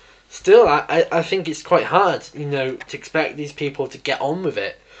are, but still, I think it's quite hard, to expect these people to get on with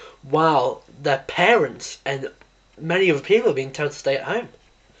it while their parents and many other people are being told to stay at home.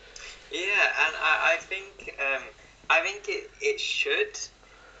 Yeah, and I think it should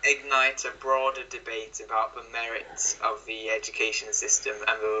ignite a broader debate about the merits of the education system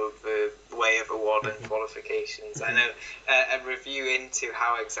and the way of awarding qualifications. I know a review into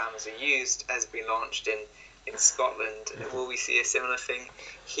how exams are used has been launched in Scotland. Will we see a similar thing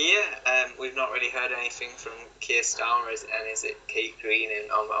here? We've not really heard anything from Keir Starmer and is it Kate Green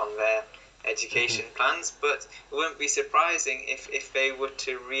on their education plans, but it wouldn't be surprising if they were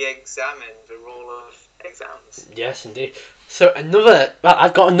to re-examine the role of exams. Yes, indeed. So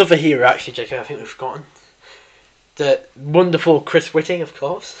I've got another hero actually, Jacob, I think we've forgotten. The wonderful Chris Whitting, of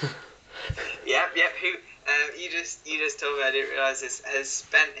course. Yep, who, you just told me, I didn't realise this, has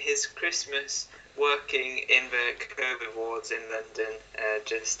spent his Christmas working in the COVID wards in London,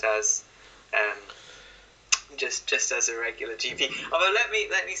 just as a regular GP. Although let me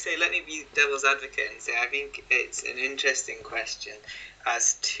be devil's advocate and say I think it's an interesting question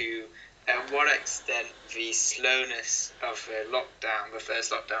as to what extent the slowness of the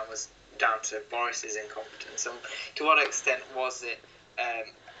first lockdown was down to Boris's incompetence, and to what extent was it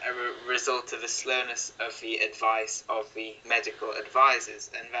a result of the slowness of the advice of the medical advisors,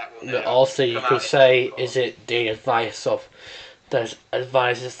 and that will. But also, you could say, is it the advice of those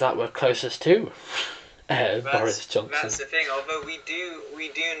advisors that were closest to Boris Johnson. That's the thing. Although we do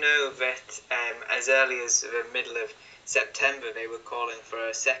know that as early as the middle of September they were calling for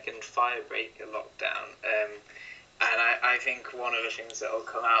a second firebreaker lockdown. And I think one of the things that will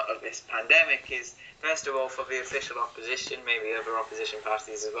come out of this pandemic is, first of all, for the official opposition, maybe other opposition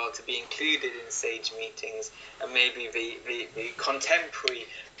parties as well, to be included in SAGE meetings, and maybe the contemporary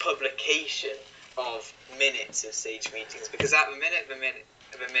publication of minutes of SAGE meetings, because at the minute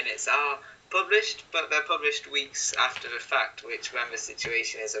the minutes are published, but they're published weeks after the fact, which, when the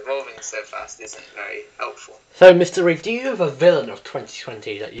situation is evolving so fast, isn't very helpful. So, Mr. Reed, do you have a villain of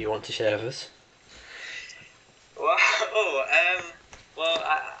 2020 that you want to share with us?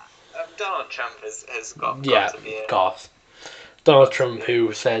 Donald Trump has got to be of course. Donald Trump,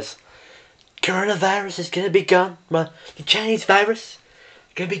 who says, coronavirus is going to be gone. The Chinese virus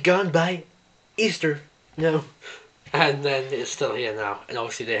is going to be gone by Easter. No. And then it's still here now. And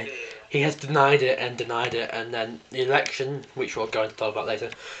obviously he has denied it. And then the election, which we'll go into talk about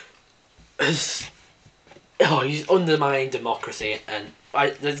later, he's undermined democracy. And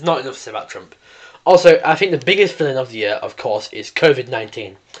there's not enough to say about Trump. Also, I think the biggest villain of the year, of course, is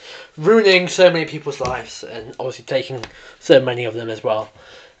COVID-19. Ruining so many people's lives and obviously taking so many of them as well.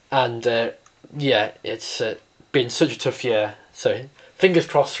 And it's been such a tough year. So fingers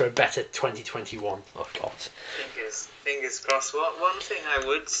crossed for a better 2021, of course. Fingers crossed. One thing I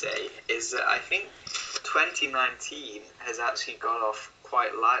would say is that I think 2019 has actually got off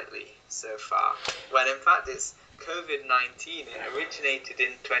quite lightly so far. When in fact it's COVID-19. It originated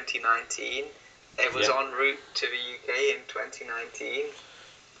in 2019. It was en route to the UK in 2019.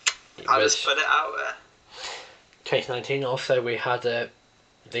 I'll just put it out there. 2019 also we had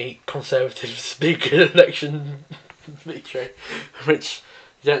the Conservatives' big election victory, which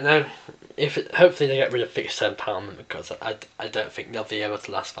I don't know if hopefully they get rid of fixed term parliament, because I don't think they'll be able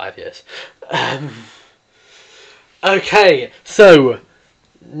to last 5 years. Okay, so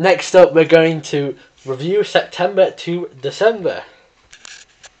next up we're going to review September to December.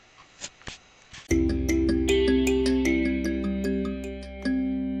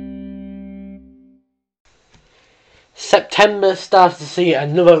 September started to see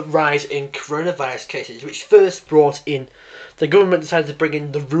another rise in coronavirus cases, which first brought in, the government decided to bring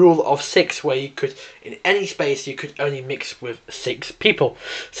in the rule of 6, where you could, in any space, you could only mix with 6 people.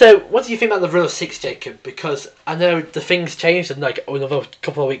 So, what do you think about the rule of 6, Jacob? Because I know the things changed, and like another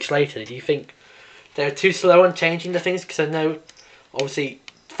couple of weeks later, do you think they're too slow on changing the things? Because I know, obviously,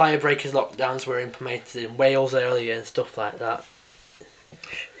 firebreakers lockdowns were implemented in Wales earlier and stuff like that.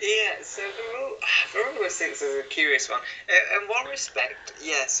 Yeah, so the rule of 6 is a curious one. In one respect,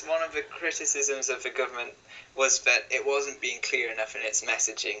 yes, one of the criticisms of the government was that it wasn't being clear enough in its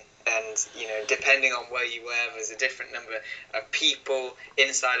messaging, and depending on where you were, there's a different number of people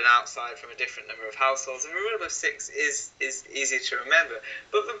inside and outside from a different number of households, and the rule of 6 is easy to remember.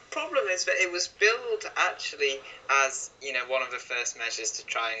 But the problem is that it was billed actually as one of the first measures to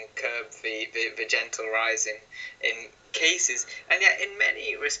try and curb the gentle rise in cases, and yet in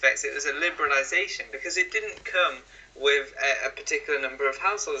many respects it was a liberalisation, because it didn't come with a particular number of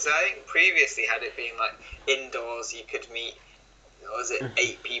households. I think previously, had it been like indoors, you could meet, was it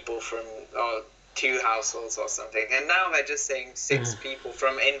 8 people from 2 households or something, and now they're just saying 6 people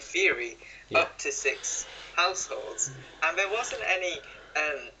from, in theory, up to 6 households, and there wasn't any.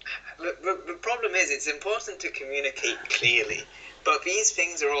 The problem is, it's important to communicate clearly, but these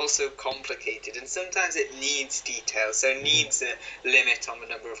things are also complicated, and sometimes it needs detail. So it needs a limit on the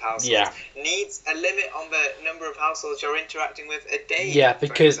number of households. Needs a limit on the number of households you're interacting with a day. Yeah,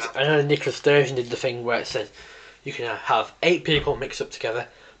 because I know Nicola Sturgeon did the thing where it said you can have 8 people mixed up together,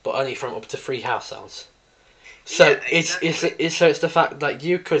 but only from up to 3 households. So exactly. it's the fact that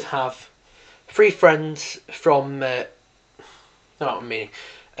you could have 3 friends from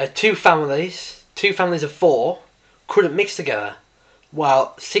 2 families of 4 couldn't mix together,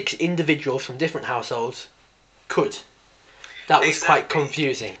 while 6 individuals from different households could. That was quite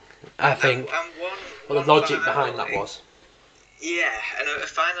confusing, I think, what the logic behind that was. Yeah, and a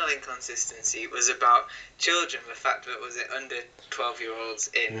final inconsistency was about children. The fact that was it under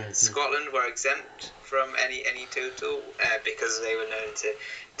 12-year-olds in Scotland were exempt from any total because they were known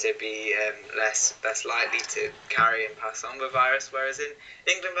to be less likely to carry and pass on the virus, whereas in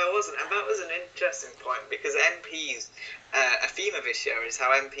England there wasn't. And that was an interesting point, because MPs, a theme of this year is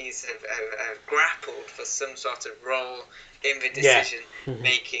how MPs have grappled for some sort of role in the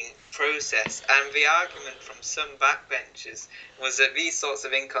decision-making process. And the argument from some backbenchers was that these sorts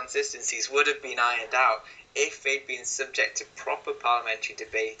of inconsistencies would have been ironed out if they'd been subject to proper parliamentary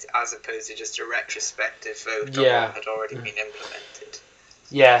debate, as opposed to just a retrospective vote on what had already been implemented.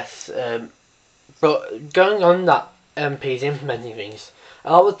 Yes, But going on that MPs implementing things,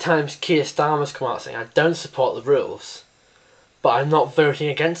 a lot of the times Keir Starmer's come out saying, I don't support the rules, but I'm not voting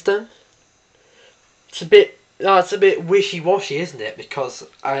against them. It's a bit wishy-washy, isn't it? Because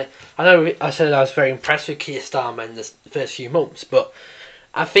I know I said I was very impressed with Keir Starmer in the first few months, but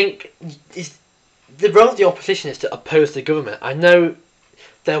I think the role of the opposition is to oppose the government. I know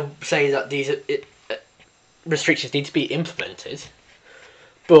they'll say that these restrictions need to be implemented,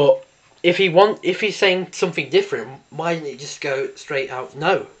 but if he's saying something different, why didn't he just go straight out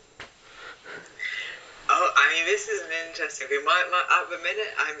no? Oh, I mean, this is an interesting thing. At the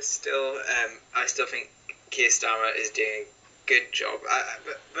minute, I still think Keir Starmer is doing a good job.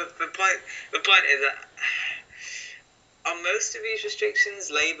 But the point is that on most of these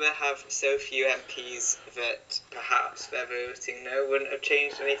restrictions, Labour have so few MPs that perhaps their voting no wouldn't have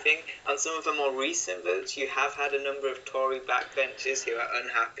changed anything. On some of the more recent votes, you have had a number of Tory backbenchers who are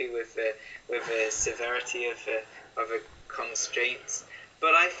unhappy with the severity of the constraints.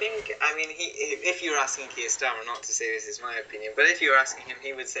 But I think, I mean, if you're asking Keir Starmer, not to say this is my opinion, but if you're asking him,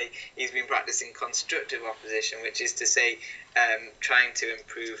 he would say he's been practicing constructive opposition, which is to say trying to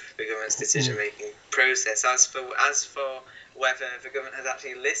improve the government's decision-making process. As for whether the government has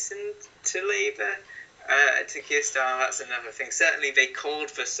actually listened to Labour, to Keir Starmer, that's another thing. Certainly they called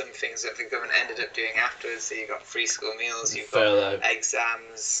for some things that the government ended up doing afterwards. So you've got free school meals, you've got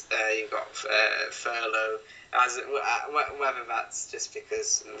exams, you've got furlough. Whether that's just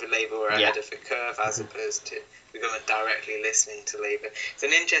because the Labour were ahead of the curve as opposed to the government directly listening to Labour. It's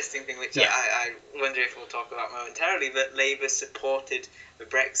an interesting thing which I wonder if we'll talk about momentarily, that Labour supported the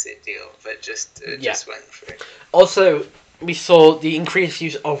Brexit deal that just went through. Also, we saw the increased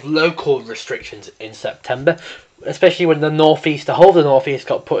use of local restrictions in September, especially when the whole of the North East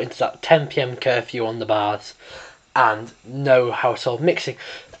got put into that 10 p.m. curfew on the bars and no household mixing.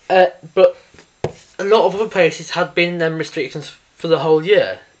 But a lot of other places had been in them restrictions for the whole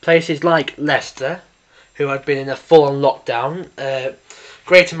year. Places like Leicester, who had been in a full-on lockdown.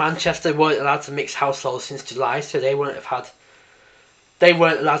 Greater Manchester weren't allowed to mix households since July, so they weren't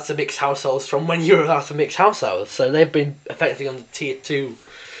allowed to mix households from when you were allowed to mix households. So they've been effectively under Tier 2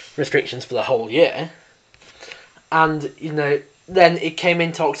 restrictions for the whole year. And, then it came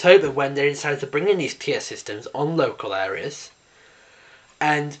into October when they decided to bring in these tier systems on local areas.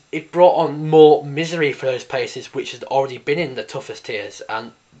 And it brought on more misery for those places which had already been in the toughest tiers,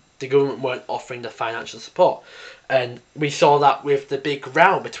 and the government weren't offering the financial support. And we saw that with the big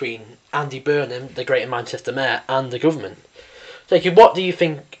row between Andy Burnham, the Greater Manchester Mayor, and the government. So, what do you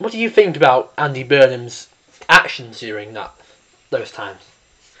think about Andy Burnham's actions during those times?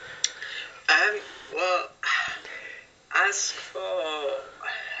 Well, as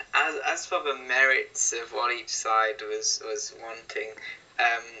for the merits of what each side was wanting,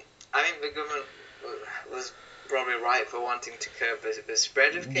 I think the government was probably right for wanting to curb the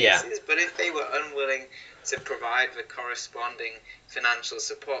spread of cases, but if they were unwilling to provide the corresponding financial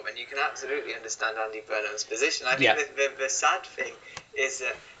support, then you can absolutely understand Andy Burnham's position. I think the sad thing is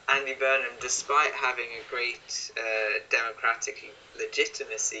that Andy Burnham, despite having a great democratic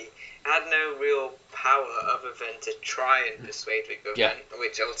legitimacy, had no real power other than to try and persuade the government,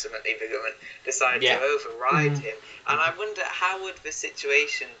 which ultimately the government decided to override him. And I wonder, how would the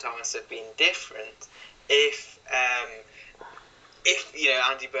situation, Thomas, have been different if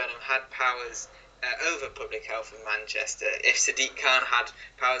Andy Burnham had powers over public health in Manchester, if Sadiq Khan had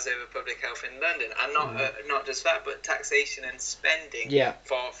powers over public health in London, and not just that, but taxation and spending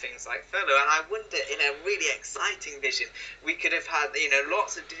for things like furlough. And I wonder, in a really exciting vision, we could have had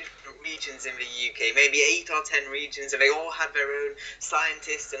lots of different regions in the UK, maybe 8 or 10 regions, and they all had their own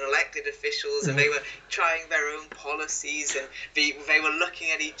scientists and elected officials, and they were trying their own policies, and they were looking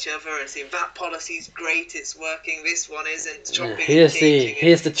at each other and saying, that policy's great, it's working, this one isn't.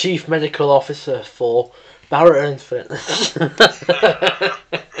 Here's the chief medical officer for Barrett Fitness. Has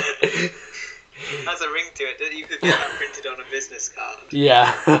a ring to it. You could get that printed on a business card.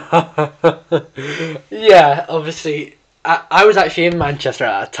 Yeah, obviously. I was actually in Manchester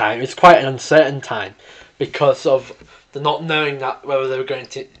at that time. It was quite an uncertain time because of the not knowing that whether they were going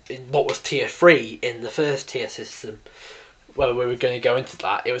to, what was tier 3 in the first tier system, whether we were going to go into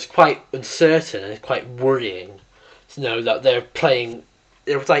that. It was quite uncertain and quite worrying to know that they were playing.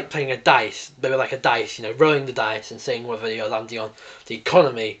 It was like playing a dice. They were like a dice, rolling the dice and seeing whether you're landing on the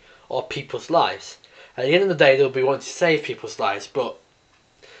economy or people's lives. At the end of the day, they'll be wanting to save people's lives, but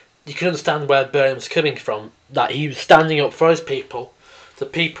you can understand where Burnham's coming from, that he was standing up for his people, the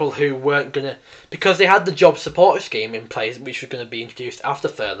people who weren't going to, because they had the job supporter scheme in place, which was going to be introduced after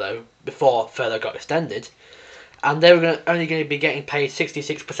furlough, before furlough got extended, and they were only going to be getting paid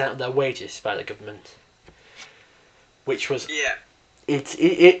 66% of their wages by the government, which was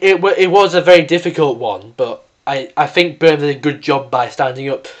it was a very difficult one, but I think Byrne did a good job by standing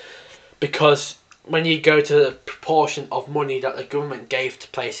up, because when you go to the proportion of money that the government gave to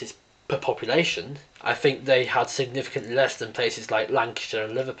places per population, I think they had significantly less than places like Lancashire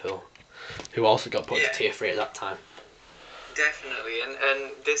and Liverpool, who also got put to Tier 3 at that time. Definitely,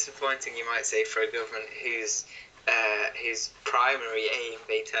 and disappointing, you might say, for a government whose primary aim,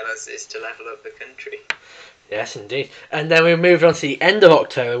 they tell us, is to level up the country. Yes, indeed. And then we moved on to the end of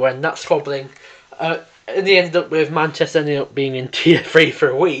October, when that squabbling ended up with Manchester ending up being in Tier 3 for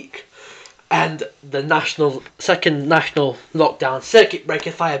a week, and the second national lockdown, circuit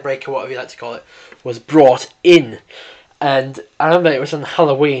breaker, fire breaker, whatever you like to call it, was brought in. And I remember it was on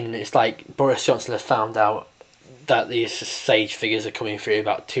Halloween. It's like Boris Johnson had found out that these SAGE figures are coming through,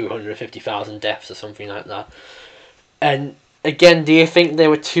 about 250,000 deaths or something like that. And again, do you think they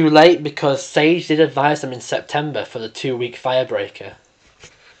were too late? Because SAGE did advise them in September for the 2-week firebreaker.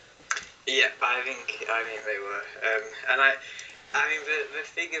 Yeah, I think they were. And I mean, the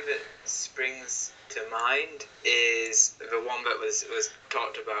figure that springs to mind is the one that was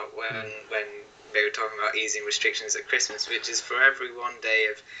talked about when they were talking about easing restrictions at Christmas, which is for every 1 day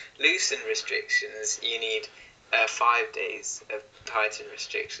of loosened restrictions, you need 5 days of tightened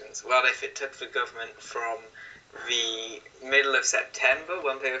restrictions. Well, if it took the government from the middle of September,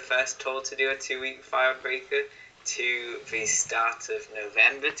 when they were first told to do a 2-week firebreaker, to the start of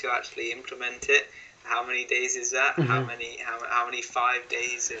November to actually implement it, how many days is that? Mm-hmm. How many 5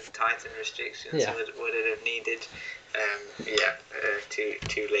 days of tightened restrictions would it have needed?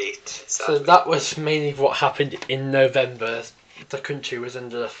 Too late. Sadly. So that was mainly what happened in November. The country was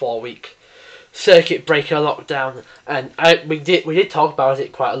under a 4-week circuit breaker lockdown, and we did talk about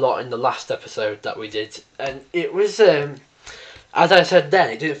it quite a lot in the last episode that we did, and it was as I said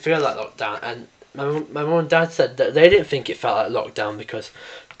then, it didn't feel like lockdown, and my mum and dad said that they didn't think it felt like lockdown because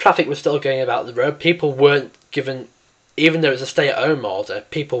traffic was still going about the road. People weren't given, even though it was a stay-at-home order,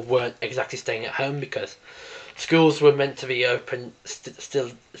 people weren't exactly staying at home because schools were meant to be open,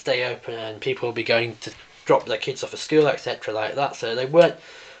 still stay open, and people would be going to drop their kids off at school, etc. like that. So they weren't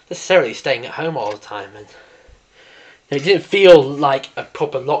necessarily staying at home all the time, and it didn't feel like a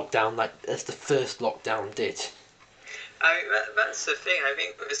proper lockdown like as the first lockdown did. I mean, that's the thing. I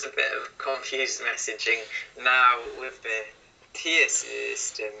think there's a bit of confused messaging now with the tier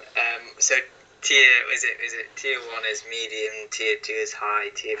system. So is it tier 1 is medium, tier 2 is high,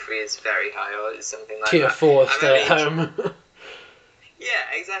 tier 3 is very high, or something like tier that. Tier 4 stay at home.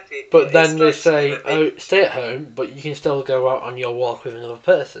 Yeah, exactly. But then they say, stay at home, but you can still go out on your walk with another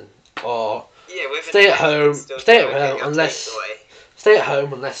person, or stay at home unless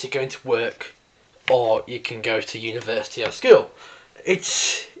you're going to work, or you can go to university or school.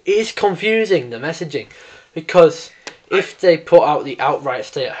 It's confusing, the messaging, because if they put out the outright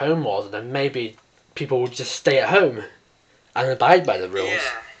stay at home order, then maybe people would just stay at home and abide by the rules.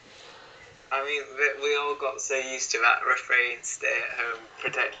 Yeah. I mean, we all got so used to that refrain, stay at home,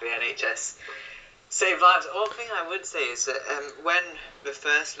 protect the NHS, save lives. One thing I would say is that when the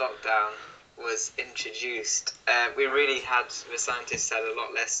first lockdown was introduced, we really had, the scientists had a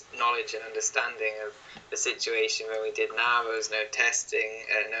lot less knowledge and understanding of the situation than we did now. There was no testing,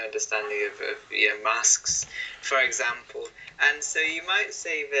 no understanding of masks, for example. And so you might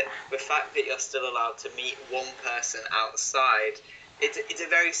say that the fact that you're still allowed to meet one person outside, it's a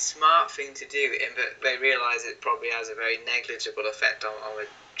very smart thing to do, in that they realise it probably has a very negligible effect on the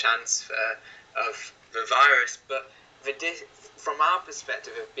transfer of the virus. But from our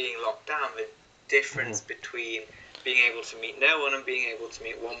perspective of being locked down, the difference between being able to meet no one and being able to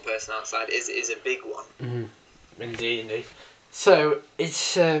meet one person outside is a big one. Indeed. So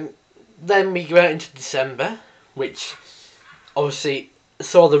it's then we go out into December, which obviously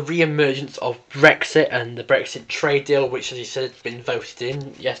saw the re-emergence of Brexit and the Brexit trade deal, which, as you said, had been voted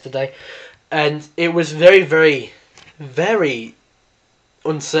in yesterday, and it was very, very, very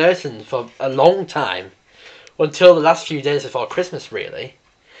uncertain for a long time, until the last few days before Christmas, really.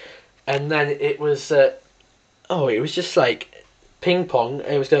 And then it was it was just like ping pong.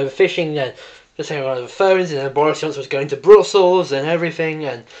 It was going fishing, and just saying on the phones, and then Boris Johnson was going to Brussels and everything,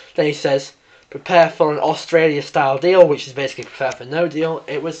 and then he says, prepare for an Australia-style deal, which is basically prepare for no deal.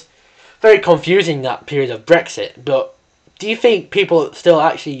 It was very confusing, that period of Brexit, but do you think people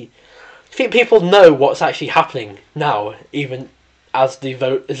know what's actually happening now, even as the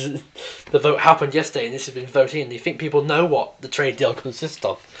vote happened yesterday and this has been voted in? Do you think people know what the trade deal consists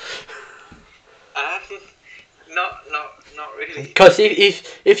of? Not really. Because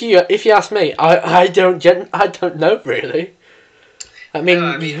if you ask me, I don't know really. I No, mean,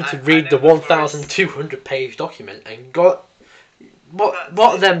 I you mean, have to I read the know the forest. 1,200 page document and got what are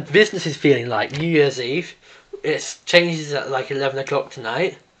That's it. them businesses feeling like? New Year's Eve, it changes at like 11 o'clock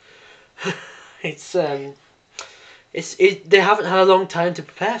tonight. it's they haven't had a long time to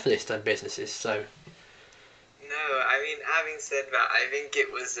prepare for this. Them businesses, so No, I mean, having said that, I think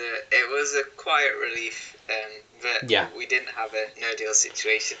it was a quiet relief that yeah, we didn't have a no deal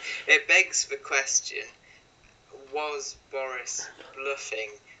situation. It begs the question: was Boris bluffing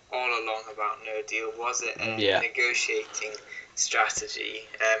all along about no deal? Was it a yeah. negotiating strategy?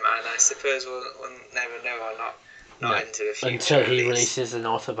 And I suppose we'll never know, or not No, into the future until at he least. releases an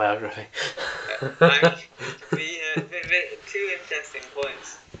autobiography. I mean, the two interesting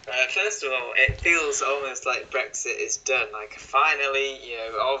points. First of all, it feels almost like Brexit is done. Like, finally,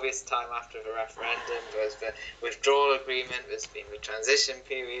 all this time after the referendum, there's the withdrawal agreement, there's been the transition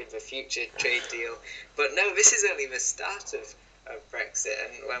period, the future trade deal. But no, this is only the start of Brexit,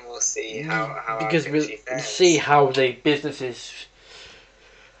 and when we'll see how our Because we'll country fares. see how the businesses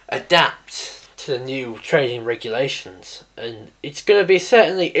adapt to the new trading regulations, and it's going to be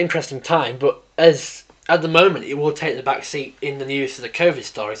certainly interesting time. But as at the moment, it will take the back seat in the news to the COVID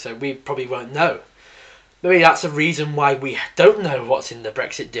story, so we probably won't know. Maybe that's a reason why we don't know what's in the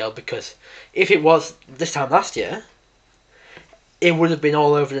Brexit deal. Because if it was this time last year, it would have been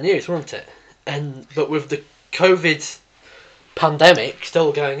all over the news, wouldn't it? But with the COVID pandemic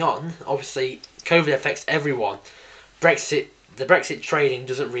still going on, obviously COVID affects everyone. The Brexit trading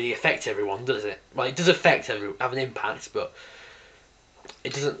doesn't really affect everyone, does it? Well, it does affect have an impact, but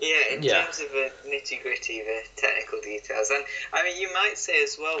it doesn't. Yeah, in Yeah, terms of the nitty gritty, the technical details, and I mean, you might say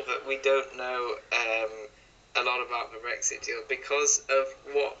as well that we don't know a lot about the Brexit deal because of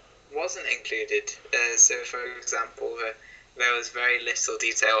what wasn't included. So, for example, there was very little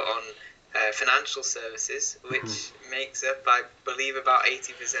detail on financial services, which makes up, I believe, about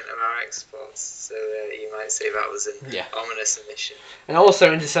 80% of our exports. So you might say that was an yeah. ominous omission. And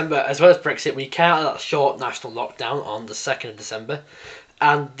also in December, as well as Brexit, we came out of that short national lockdown on the 2nd of December,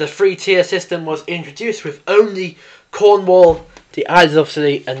 and the three-tier system was introduced with only Cornwall, the Isles of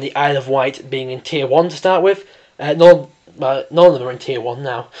Scilly, and the Isle of Wight being in Tier 1 to start with. None of them are in Tier 1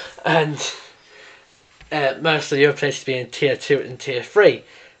 now, and most of the other places being in Tier 2 and Tier 3,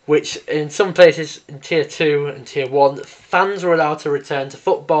 which in some places in Tier 2 and Tier 1, fans were allowed to return to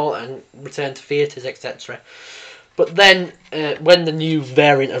football and return to theatres, etc. But then, when the new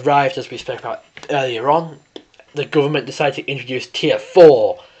variant arrived, as we spoke about earlier on, the government decided to introduce Tier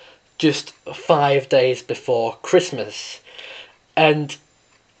 4 just 5 days before Christmas. And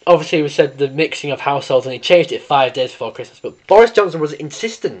obviously we said the mixing of households, and he changed it 5 days before Christmas. But Boris Johnson was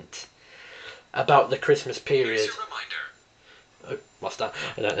insistent about the Christmas period. Oh, what's that?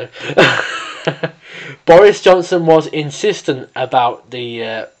 I don't know. Boris Johnson was insistent about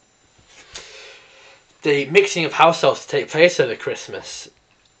the mixing of households to take place over Christmas.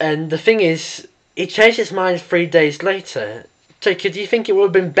 And the thing is, he changed his mind 3 days later. So, do you think it would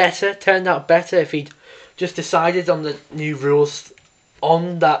have been better, turned out better, if he'd just decided on the new rules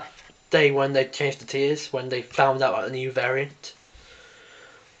on that day when they changed the tiers, when they found out about the new variant?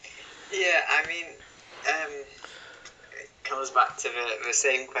 Yeah, I mean, it comes back to the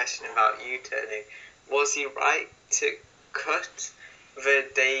same question about U-turning. Was he right to cut the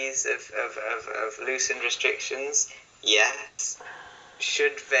days of loosened restrictions? Yes.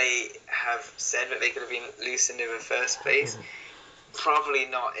 Should they have said that they could have been loosened in the first place? Probably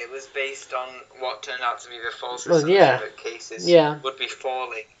not. It was based on what turned out to be the false assumption that cases would be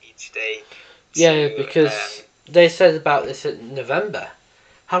falling each day. Because they said about this in November.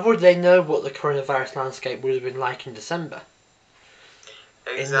 How would they know what the coronavirus landscape would have been like in December?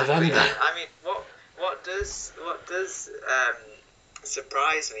 Exactly. In November. I mean, what does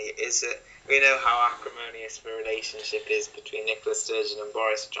surprise me is that we know how acrimonious the relationship is between Nicola Sturgeon and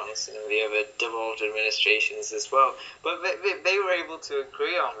Boris Johnson and the other devolved administrations as well. But they were able to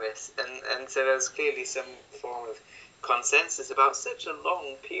agree on this, and so there's clearly some form of consensus about such a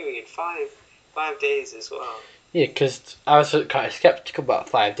long period, five days as well. Yeah, because I was kind of sceptical about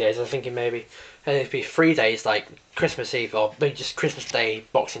 5 days. I was thinking maybe it'd be 3 days, like Christmas Eve, or maybe just Christmas Day,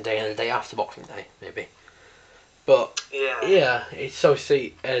 Boxing Day, and the day after Boxing Day, maybe. But yeah, it's so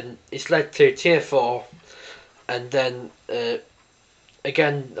sweet, and it's led to Tier 4, and then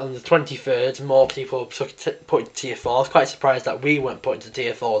again on the 23rd, more people put into Tier 4. I was quite surprised that we weren't put into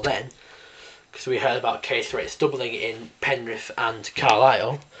Tier 4 then, because we heard about case rates doubling in Penrith and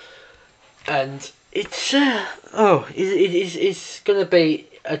Carlisle, and it's it's going to be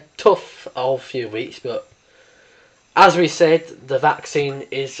a tough old few weeks, but as we said, the vaccine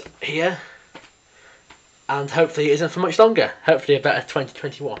is here, and hopefully it isn't for much longer. Hopefully a better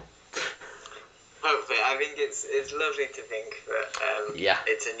 2021. Hopefully, I think it's lovely to think that Yeah.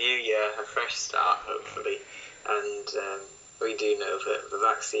 it's a new year, a fresh start, hopefully, and we do know that the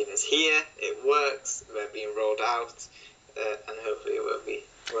vaccine is here, it works, they're being rolled out, and hopefully it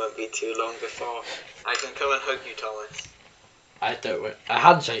won't be too long before I can come and hug you, Thomas. I don't want a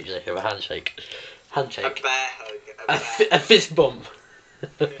handshake, Jacob. A handshake. A bear hug. A fist bump.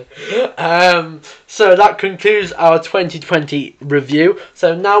 So that concludes our 2020 review.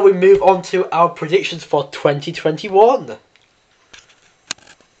 So now we move on to our predictions for 2021.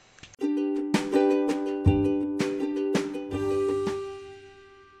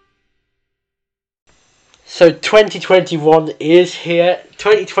 So 2021 is here.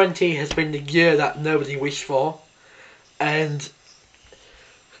 2020 has been the year that nobody wished for, and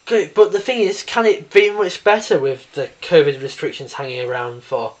but the thing is, can it be much better with the COVID restrictions hanging around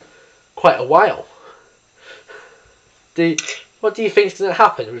for quite a while? What do you think is going to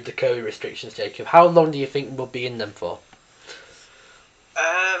happen with the COVID restrictions, Jacob? How long do you think we'll be in them for?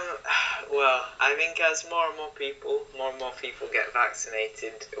 Well, I think as more and more people get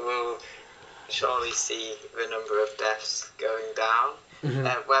vaccinated, we'll surely see the number of deaths going down. Mm-hmm.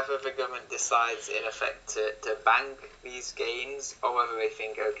 Whether the government decides in effect to bank these gains, or whether they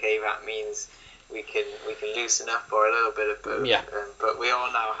think, okay, that means we can loosen up, or a little bit of both. Yeah. But we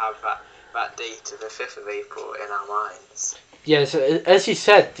all now have that date of the 5th of April in our minds. Yeah, so as you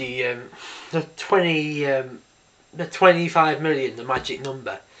said, the 25 million, the magic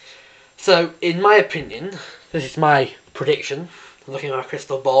number. So, in my opinion, this is my prediction, looking at my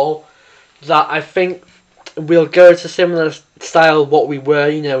crystal ball, that I think we'll go to similar style what we were,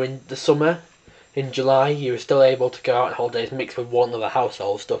 in the summer. In July, you were still able to go out on holidays mixed with one other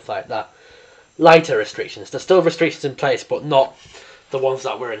household, stuff like that. Lighter restrictions. There's still restrictions in place, but not the ones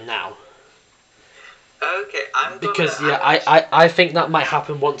that we're in now. Okay, I think that might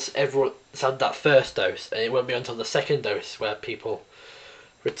happen once everyone's had that first dose, and it won't be until the second dose where people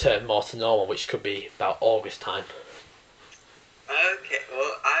return more to normal, which could be about August time. Okay,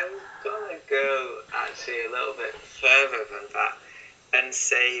 well, I'm gonna go actually a little bit further than that and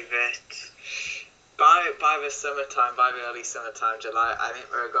say that by the summertime, by the early summertime, July, I think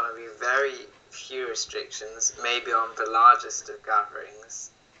there are going to be very few restrictions, maybe on the largest of gatherings,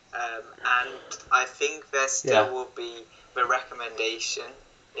 and I think there still will be the recommendation,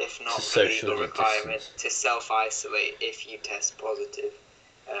 if not the legal requirement, to self-isolate if you test positive.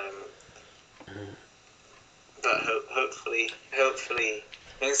 But hopefully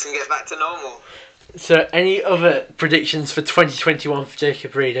things can get back to normal. So, any other predictions for 2021 for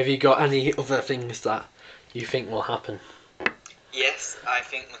Jacob Reed? Have you got any other things that you think will happen? Yes, I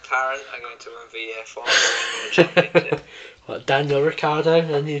think McLaren are going to win the Formula 1 championship. What, Daniel Ricciardo,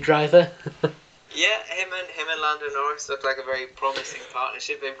 the new driver? Yeah, him and Lando Norris look like a very promising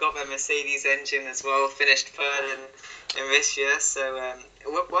partnership. They've got their Mercedes engine as well, finished third in this year, so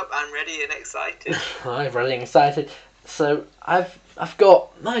I'm ready and excited. I'm really excited. So I've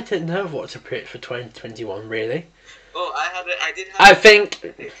got, I don't know what to predict for 2021 really. Well, I think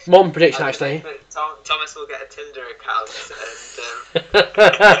one prediction actually. Thomas will get a Tinder account,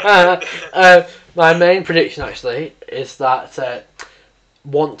 and my main prediction actually is that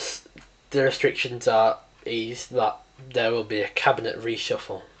once the restrictions are eased, that there will be a cabinet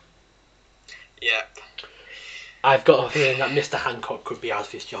reshuffle. Yep. I've got a feeling that Mr. Hancock could be out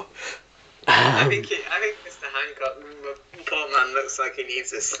of his job. I think Mr. Hancock, the poor man, looks like he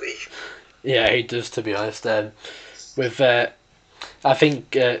needs a sleep. Yeah, he does, to be honest. I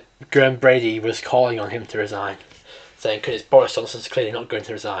think Graham Brady was calling on him to resign, saying because Boris Johnson's clearly not going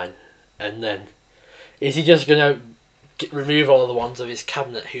to resign, and then is he just going to remove all the ones of his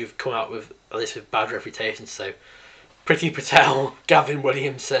cabinet who've come out with at least with bad reputations? So, Priti Patel, Gavin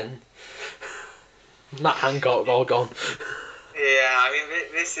Williamson, Matt Hancock, all gone. Yeah, I mean,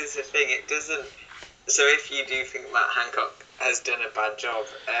 this is the thing. It doesn't. So if you do think Matt Hancock has done a bad job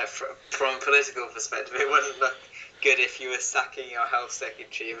from a political perspective, it wouldn't look good if you were sacking your health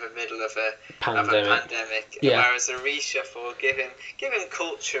secretary in the middle of a pandemic. Yeah. Whereas a reshuffle, give him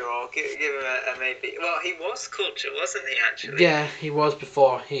culture, or give him a maybe. Well, he was culture, wasn't he? Actually. Yeah, he was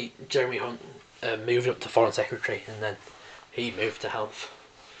before Jeremy Hunt moved up to foreign secretary, and then he moved to health.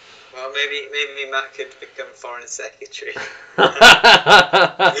 Well, maybe Matt could become foreign secretary.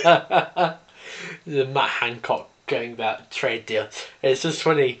 The Matt Hancock going about trade deal. It's just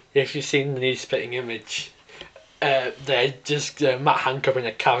funny if you've seen the new splitting image. They're just Matt Hancock in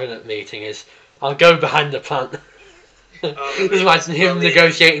a cabinet meeting is, I'll go behind the plant. Just imagine him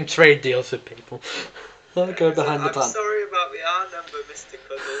negotiating trade deals with people. I'll go behind the I'm plan. sorry about the R number, Mr.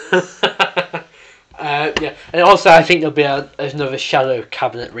 Cuddles. Yeah, and also I think there'll be another shadow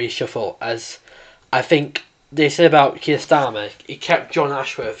cabinet reshuffle, as I think they said about Keir Starmer, he kept John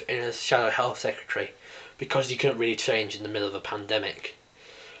Ashworth in as shadow health secretary because he couldn't really change in the middle of a pandemic.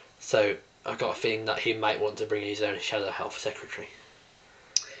 So I've got a feeling that he might want to bring his own shadow health secretary.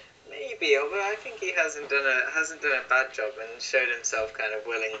 Maybe, although I think he hasn't done a bad job and showed himself kind of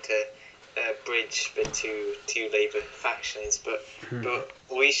willing to bridge the two Labour factions, but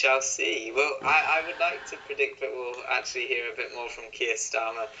we shall see. Well, I would like to predict that we'll actually hear a bit more from Keir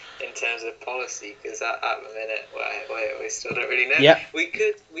Starmer in terms of policy, because at the minute we still don't really know. Yep. We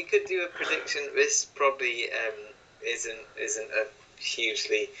could do a prediction. This probably isn't a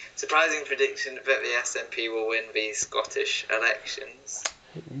hugely surprising prediction, that the SNP will win the Scottish elections.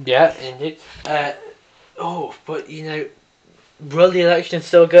 Yeah, indeed. But you know, will the elections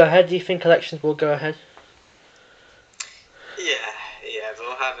still go ahead? Do you think elections will go ahead? Yeah,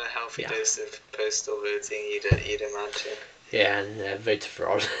 they'll have a healthy dose of postal voting, you'd imagine. Yeah, and voter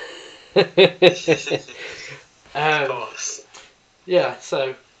fraud. Of course. Yeah,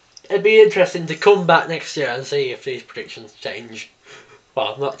 so it'd be interesting to come back next year and see if these predictions change.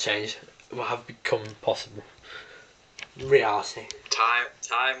 Well, not change, will have become possible. Reality. Time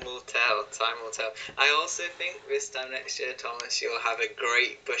will tell. I also think this time next year, Thomas, you'll have a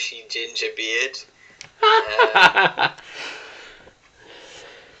great bushy ginger beard.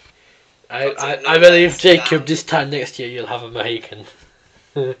 I believe, Jacob, this time next year you'll have a Mohican.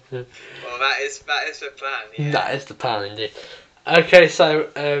 Well, that is the plan. Yeah. That is the plan, indeed. Okay, so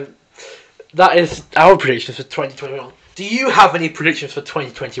that is our predictions for 2021. Do you have any predictions for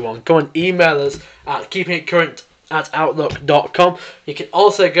 2021? Go and email us at keepingitcurrent@outlook.com. You can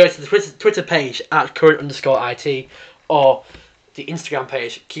also go to the Twitter page at current_IT or the Instagram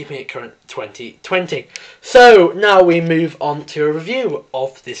page keepingitcurrent2020. So now we move on to a review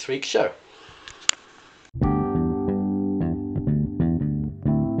of this week's show.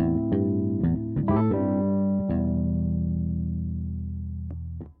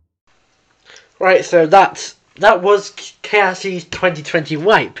 Right, so that was KRC's 2020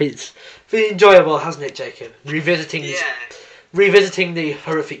 wipe. It's been enjoyable, hasn't it, Jacob? Revisiting the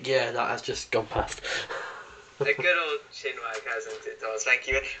horrific year that has just gone past. A good old chinwag, hasn't it, Thomas? Thank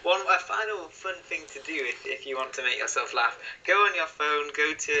you. A final fun thing to do if you want to make yourself laugh. Go on your phone,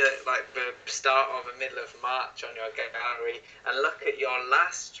 go to like the start or the middle of March on your gallery and look at your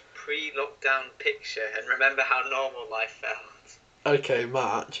last pre-lockdown picture and remember how normal life felt. Okay,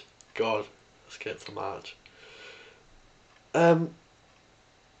 March. God, let's get to March.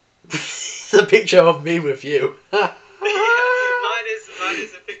 The picture of me with you. Yeah, mine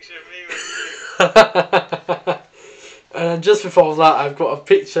is a picture of me with you. And just before that, I've got a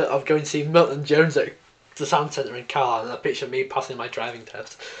picture of going to see Milton Jones at the Sound Centre in Carlisle, and a picture of me passing my driving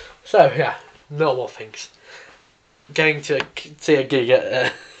test. So yeah, normal things. Going to see a gig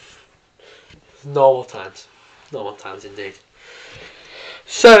at normal times indeed.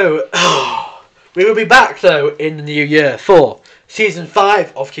 So we will be back though in the new year for Season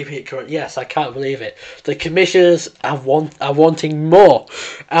 5 of Keeping It Current. Yes, I can't believe it. The commissioners are wanting more.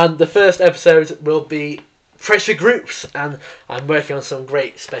 And the first episode will be Pressure Groups. And I'm working on some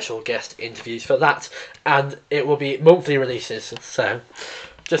great special guest interviews for that. And it will be monthly releases. So,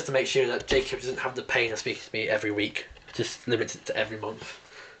 just to make sure that Jacob doesn't have the pain of speaking to me every week. Just limit it to every month.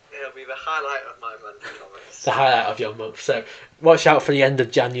 It'll be the highlight of my month, Thomas. The highlight of your month. So, watch out for the end of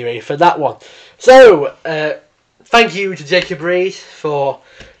January for that one. So, thank you to Jacob Reed for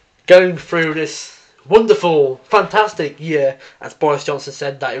going through this wonderful, fantastic year, as Boris Johnson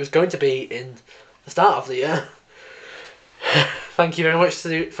said that it was going to be in the start of the year. Thank you very much for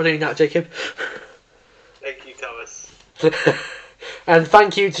doing that, Jacob. Thank you, Thomas. And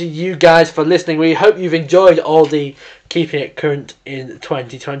thank you to you guys for listening. We hope you've enjoyed all the Keeping It Current in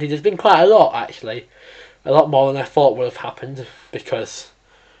 2020. There's been quite a lot, actually. A lot more than I thought would have happened, because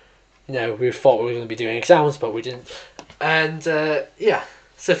we thought we were going to be doing exams, but we didn't. And yeah,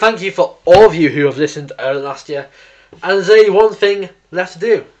 so thank you for all of you who have listened last year. And there's only one thing left to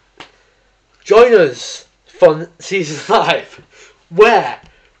do. Join us for Season 5, where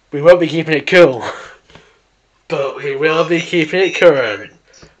we won't be keeping it cool, but we will be keeping it current.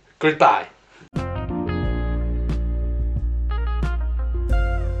 Goodbye.